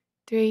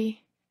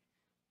 3,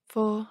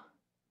 4,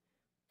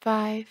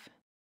 5.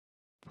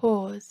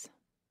 Pause,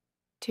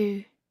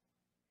 2,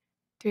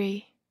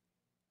 3,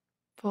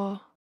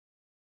 4,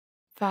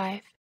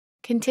 5.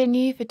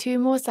 Continue for 2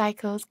 more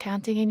cycles,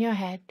 counting in your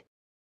head.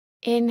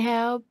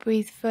 Inhale,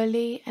 breathe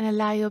fully and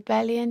allow your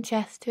belly and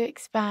chest to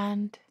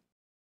expand.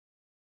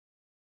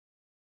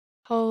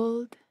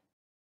 Hold.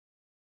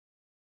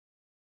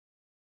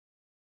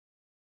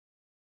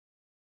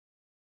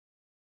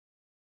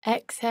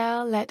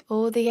 Exhale, let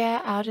all the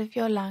air out of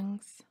your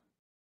lungs.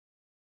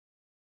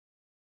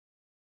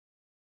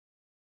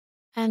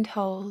 And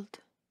hold.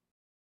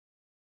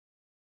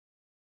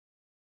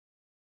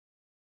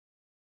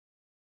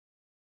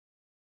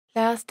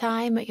 Last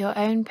time at your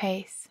own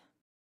pace.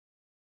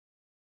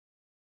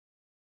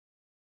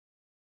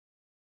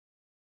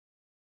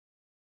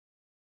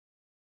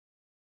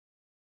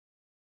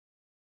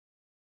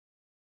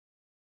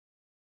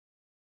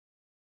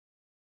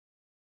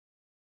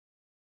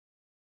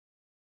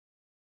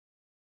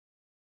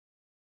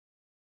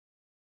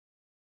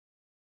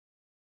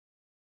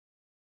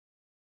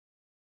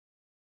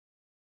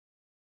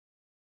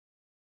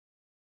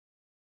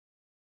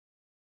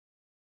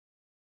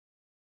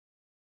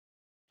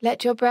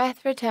 Let your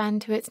breath return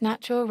to its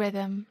natural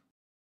rhythm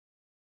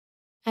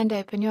and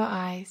open your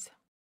eyes.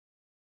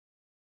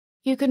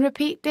 You can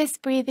repeat this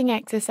breathing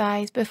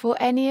exercise before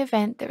any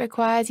event that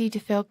requires you to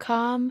feel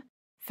calm,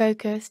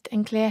 focused,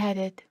 and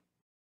clear-headed.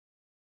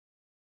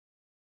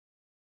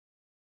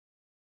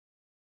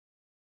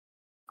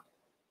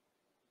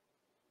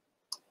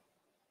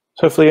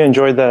 So hopefully you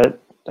enjoyed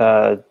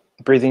that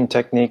breathing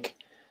technique,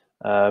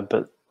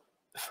 but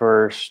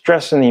for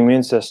stress in the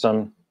immune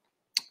system,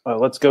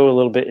 let's go a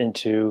little bit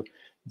into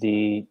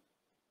the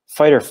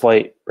fight or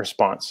flight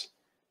response.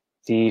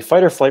 The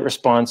fight or flight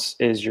response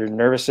is your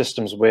nervous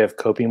system's way of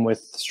coping with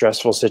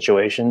stressful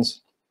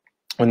situations.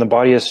 When the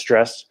body is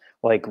stressed,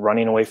 like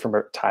running away from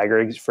a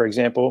tiger, for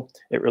example,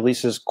 it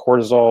releases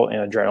cortisol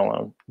and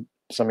adrenaline,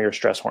 some of your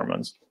stress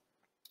hormones.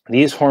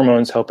 These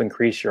hormones help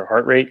increase your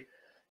heart rate.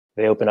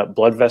 They open up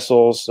blood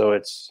vessels, so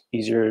it's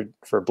easier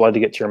for blood to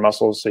get to your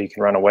muscles so you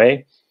can run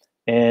away,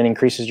 and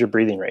increases your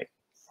breathing rate.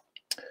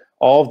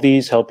 All of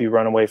these help you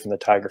run away from the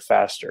tiger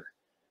faster.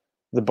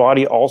 The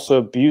body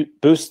also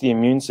boosts the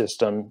immune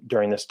system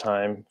during this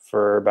time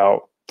for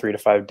about 3 to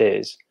 5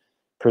 days,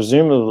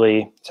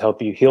 presumably to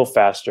help you heal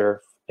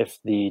faster if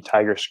the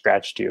tiger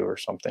scratched you or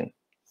something.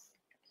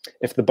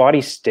 If the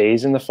body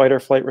stays in the fight or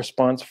flight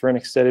response for an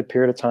extended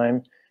period of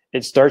time,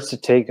 it starts to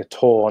take a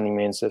toll on the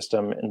immune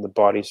system and the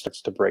body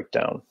starts to break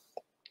down.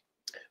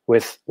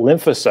 With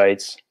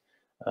lymphocytes,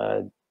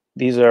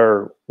 these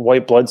are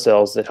white blood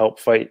cells that help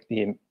fight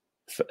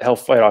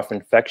off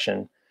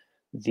infection.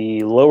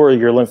 The lower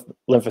your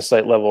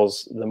lymphocyte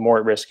levels, the more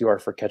at risk you are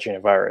for catching a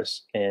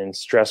virus, and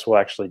stress will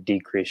actually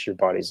decrease your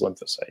body's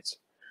lymphocytes.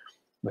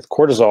 With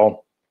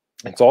cortisol,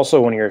 it's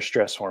also one of your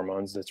stress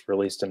hormones that's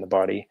released in the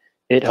body.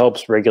 It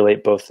helps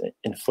regulate both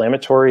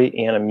inflammatory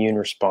and immune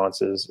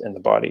responses in the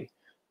body.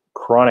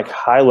 Chronic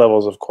high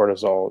levels of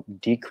cortisol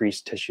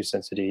decrease tissue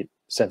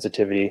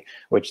sensitivity,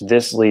 which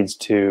this leads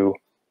to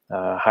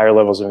higher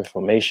levels of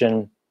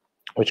inflammation,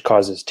 which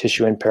causes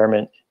tissue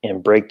impairment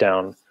and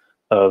breakdown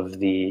of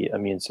the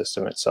immune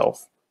system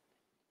itself.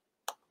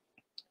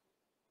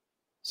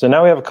 So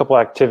now we have a couple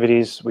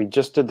activities. We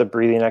just did the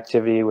breathing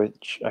activity,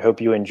 which I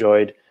hope you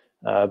enjoyed.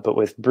 But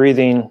with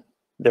breathing,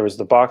 there was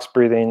the box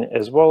breathing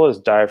as well as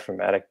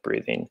diaphragmatic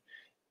breathing.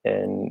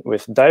 And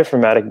with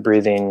diaphragmatic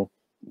breathing,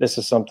 this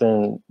is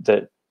something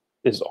that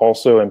is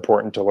also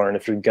important to learn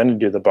if you're going to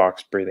do the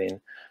box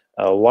breathing.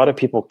 A lot of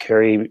people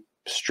carry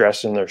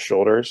stress in their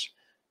shoulders,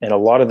 and a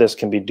lot of this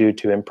can be due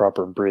to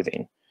improper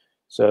breathing.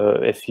 So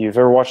if you've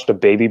ever watched a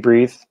baby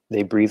breathe,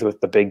 they breathe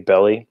with the big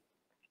belly.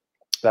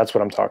 That's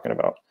what I'm talking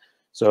about.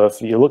 So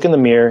if you look in the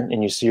mirror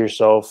and you see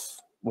yourself,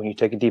 when you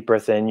take a deep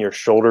breath in, your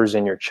shoulders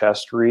and your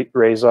chest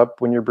raise up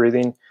when you're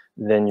breathing,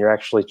 then you're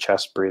actually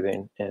chest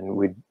breathing. And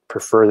we'd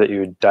prefer that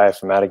you would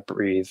diaphragmatic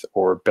breathe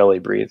or belly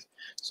breathe.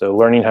 So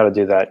learning how to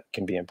do that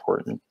can be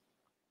important.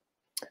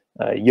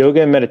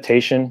 Yoga and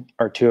meditation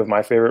are two of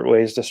my favorite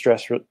ways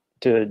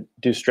to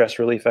do stress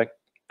relief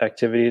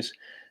activities.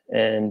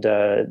 And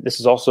this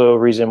is also a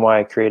reason why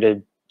I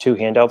created 2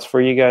 handouts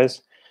for you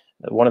guys.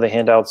 One of the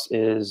handouts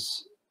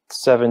is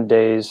 7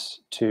 days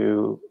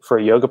for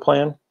a yoga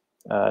plan,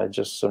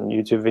 just some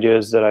YouTube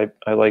videos that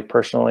I like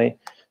personally.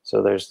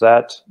 So there's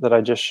that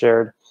I just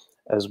shared,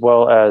 as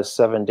well as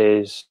 7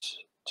 days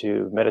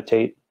to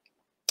meditate.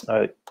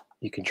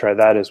 You can try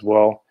that as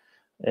well.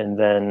 And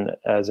then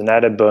as an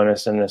added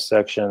bonus in this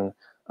section,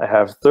 I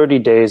have 30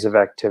 days of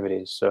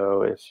activities.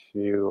 So if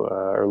you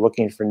are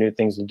looking for new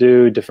things to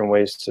do, different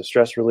ways to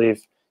stress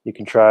relief, you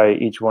can try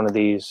each one of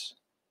these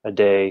a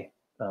day.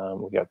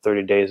 We've got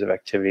 30 days of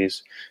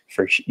activities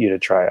for you to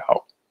try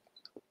out.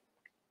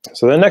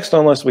 So the next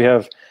on the list, we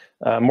have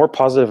more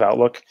positive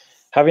outlook.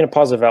 Having a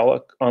positive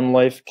outlook on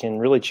life can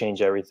really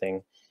change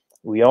everything.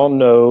 We all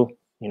know,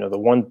 the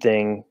one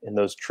thing and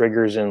those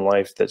triggers in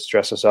life that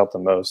stress us out the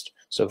most.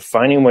 So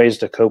finding ways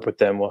to cope with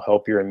them will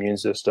help your immune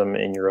system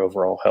and your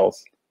overall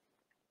health.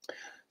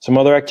 Some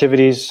other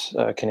activities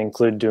can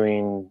include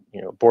doing,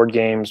 board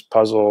games,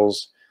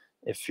 puzzles.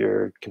 If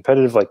you're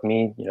competitive like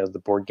me,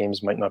 the board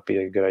games might not be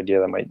a good idea.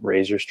 That might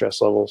raise your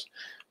stress levels.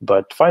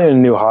 But finding a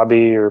new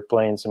hobby or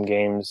playing some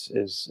games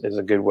is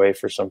a good way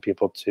for some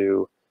people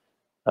to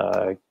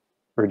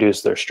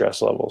reduce their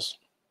stress levels.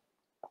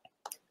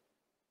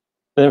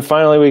 And then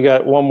finally, we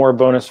got one more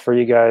bonus for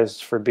you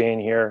guys for being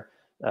here.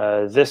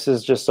 This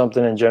is just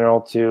something in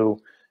general to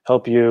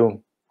help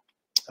you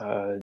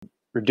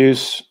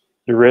reduce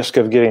the risk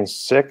of getting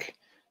sick,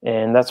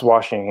 and that's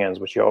washing your hands,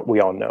 which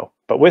we all know.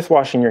 But with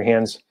washing your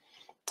hands,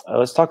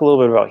 let's talk a little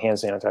bit about hand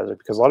sanitizer,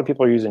 because a lot of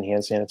people are using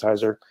hand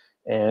sanitizer.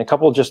 And a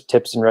couple of just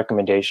tips and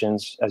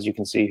recommendations, as you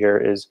can see here,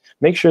 is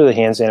make sure the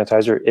hand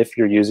sanitizer, if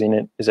you're using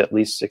it, is at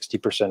least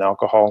 60%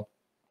 alcohol.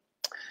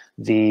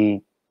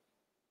 The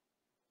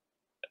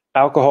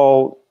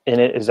alcohol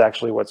in it is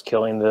actually what's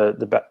killing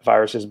the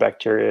viruses,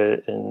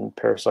 bacteria, and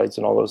parasites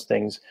and all those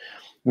things.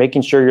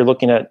 Making sure you're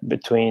looking at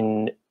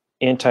between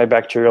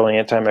antibacterial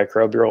and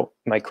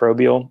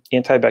antimicrobial.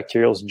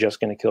 Antibacterial is just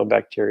going to kill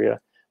bacteria,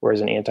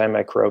 whereas an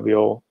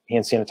antimicrobial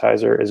hand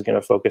sanitizer is going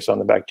to focus on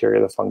the bacteria,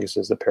 the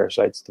funguses, the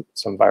parasites,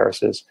 some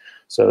viruses.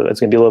 So it's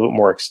going to be a little bit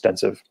more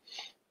extensive.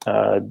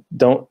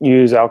 Don't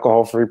use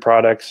alcohol-free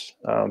products.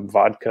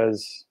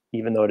 Vodkas,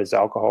 even though it is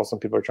alcohol, some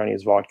people are trying to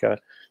use vodka.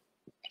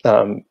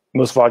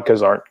 Most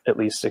vodkas aren't at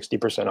least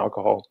 60%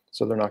 alcohol,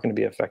 so they're not going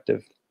to be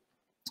effective.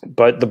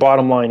 But the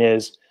bottom line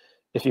is,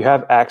 if you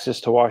have access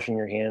to washing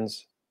your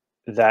hands,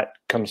 that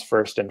comes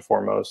first and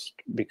foremost,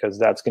 because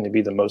that's going to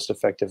be the most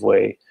effective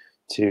way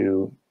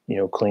to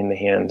clean the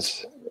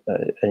hands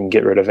and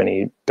get rid of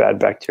any bad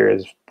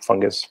bacteria,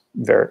 fungus,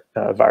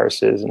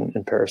 viruses,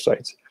 and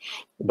parasites.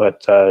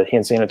 But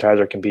hand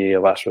sanitizer can be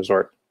a last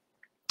resort.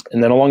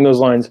 And then along those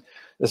lines,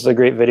 this is a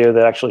great video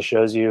that actually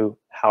shows you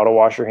how to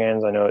wash your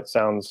hands. I know it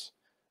sounds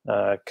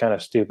kind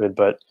of stupid,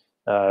 but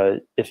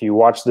if you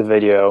watch the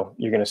video,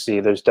 you're going to see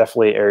there's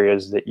definitely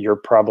areas that you're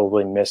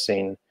probably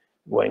missing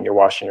when you're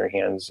washing your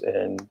hands,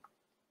 and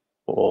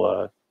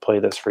we'll play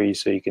this for you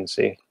so you can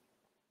see.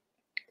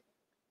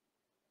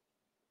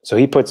 So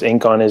he puts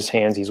ink on his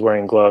hands, he's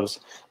wearing gloves,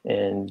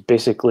 and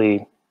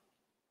basically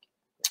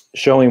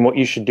showing what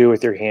you should do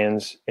with your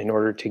hands in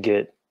order to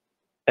get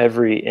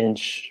every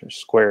inch or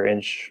square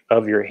inch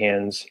of your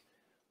hands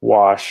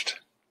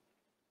washed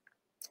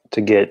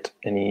to get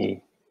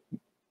any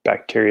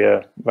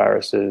bacteria,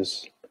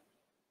 viruses,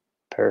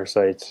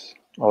 parasites,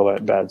 all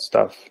that bad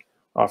stuff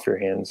off your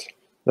hands.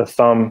 The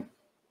thumb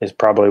is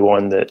probably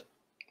one that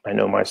I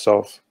know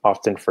myself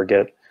often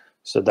forget,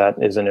 so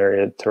that is an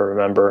area to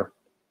remember,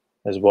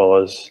 as well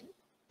as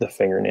the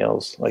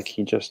fingernails like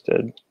he just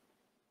did.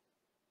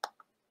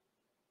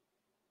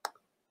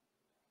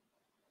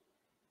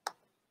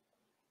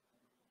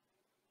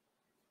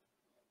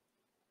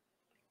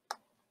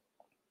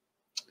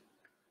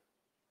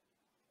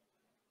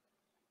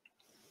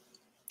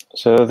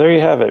 So there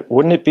you have it.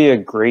 Wouldn't it be a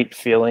great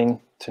feeling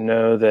to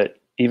know that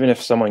even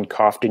if someone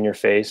coughed in your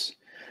face,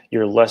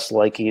 you're less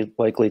likely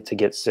to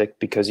get sick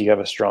because you have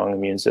a strong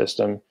immune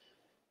system?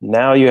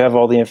 Now you have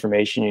all the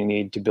information you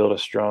need to build a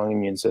strong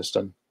immune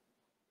system.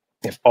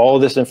 If all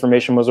of this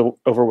information was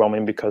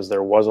overwhelming, because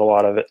there was a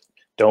lot of it,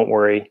 don't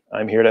worry,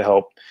 I'm here to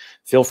help.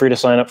 Feel free to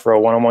sign up for a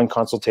one-on-one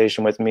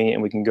consultation with me,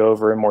 and we can go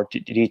over in more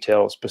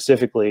detail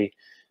specifically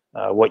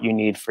what you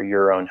need for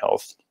your own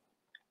health.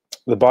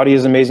 The body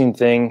is an amazing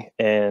thing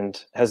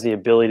and has the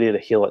ability to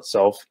heal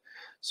itself.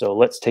 So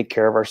let's take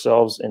care of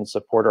ourselves and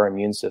support our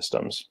immune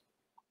systems.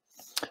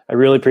 I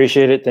really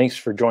appreciate it. Thanks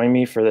for joining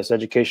me for this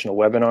educational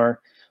webinar.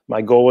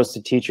 My goal was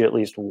to teach you at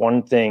least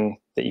one thing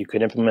that you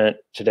could implement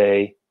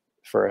today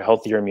for a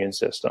healthier immune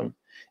system.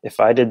 If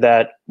I did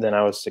that, then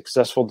I was a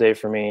successful day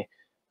for me,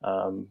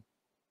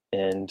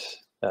 and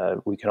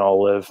we can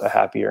all live a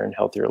happier and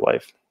healthier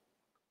life.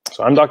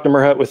 So I'm Dr.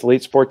 Merhut with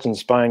Elite Sports and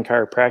Spine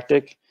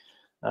Chiropractic.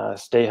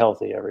 Stay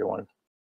healthy, everyone.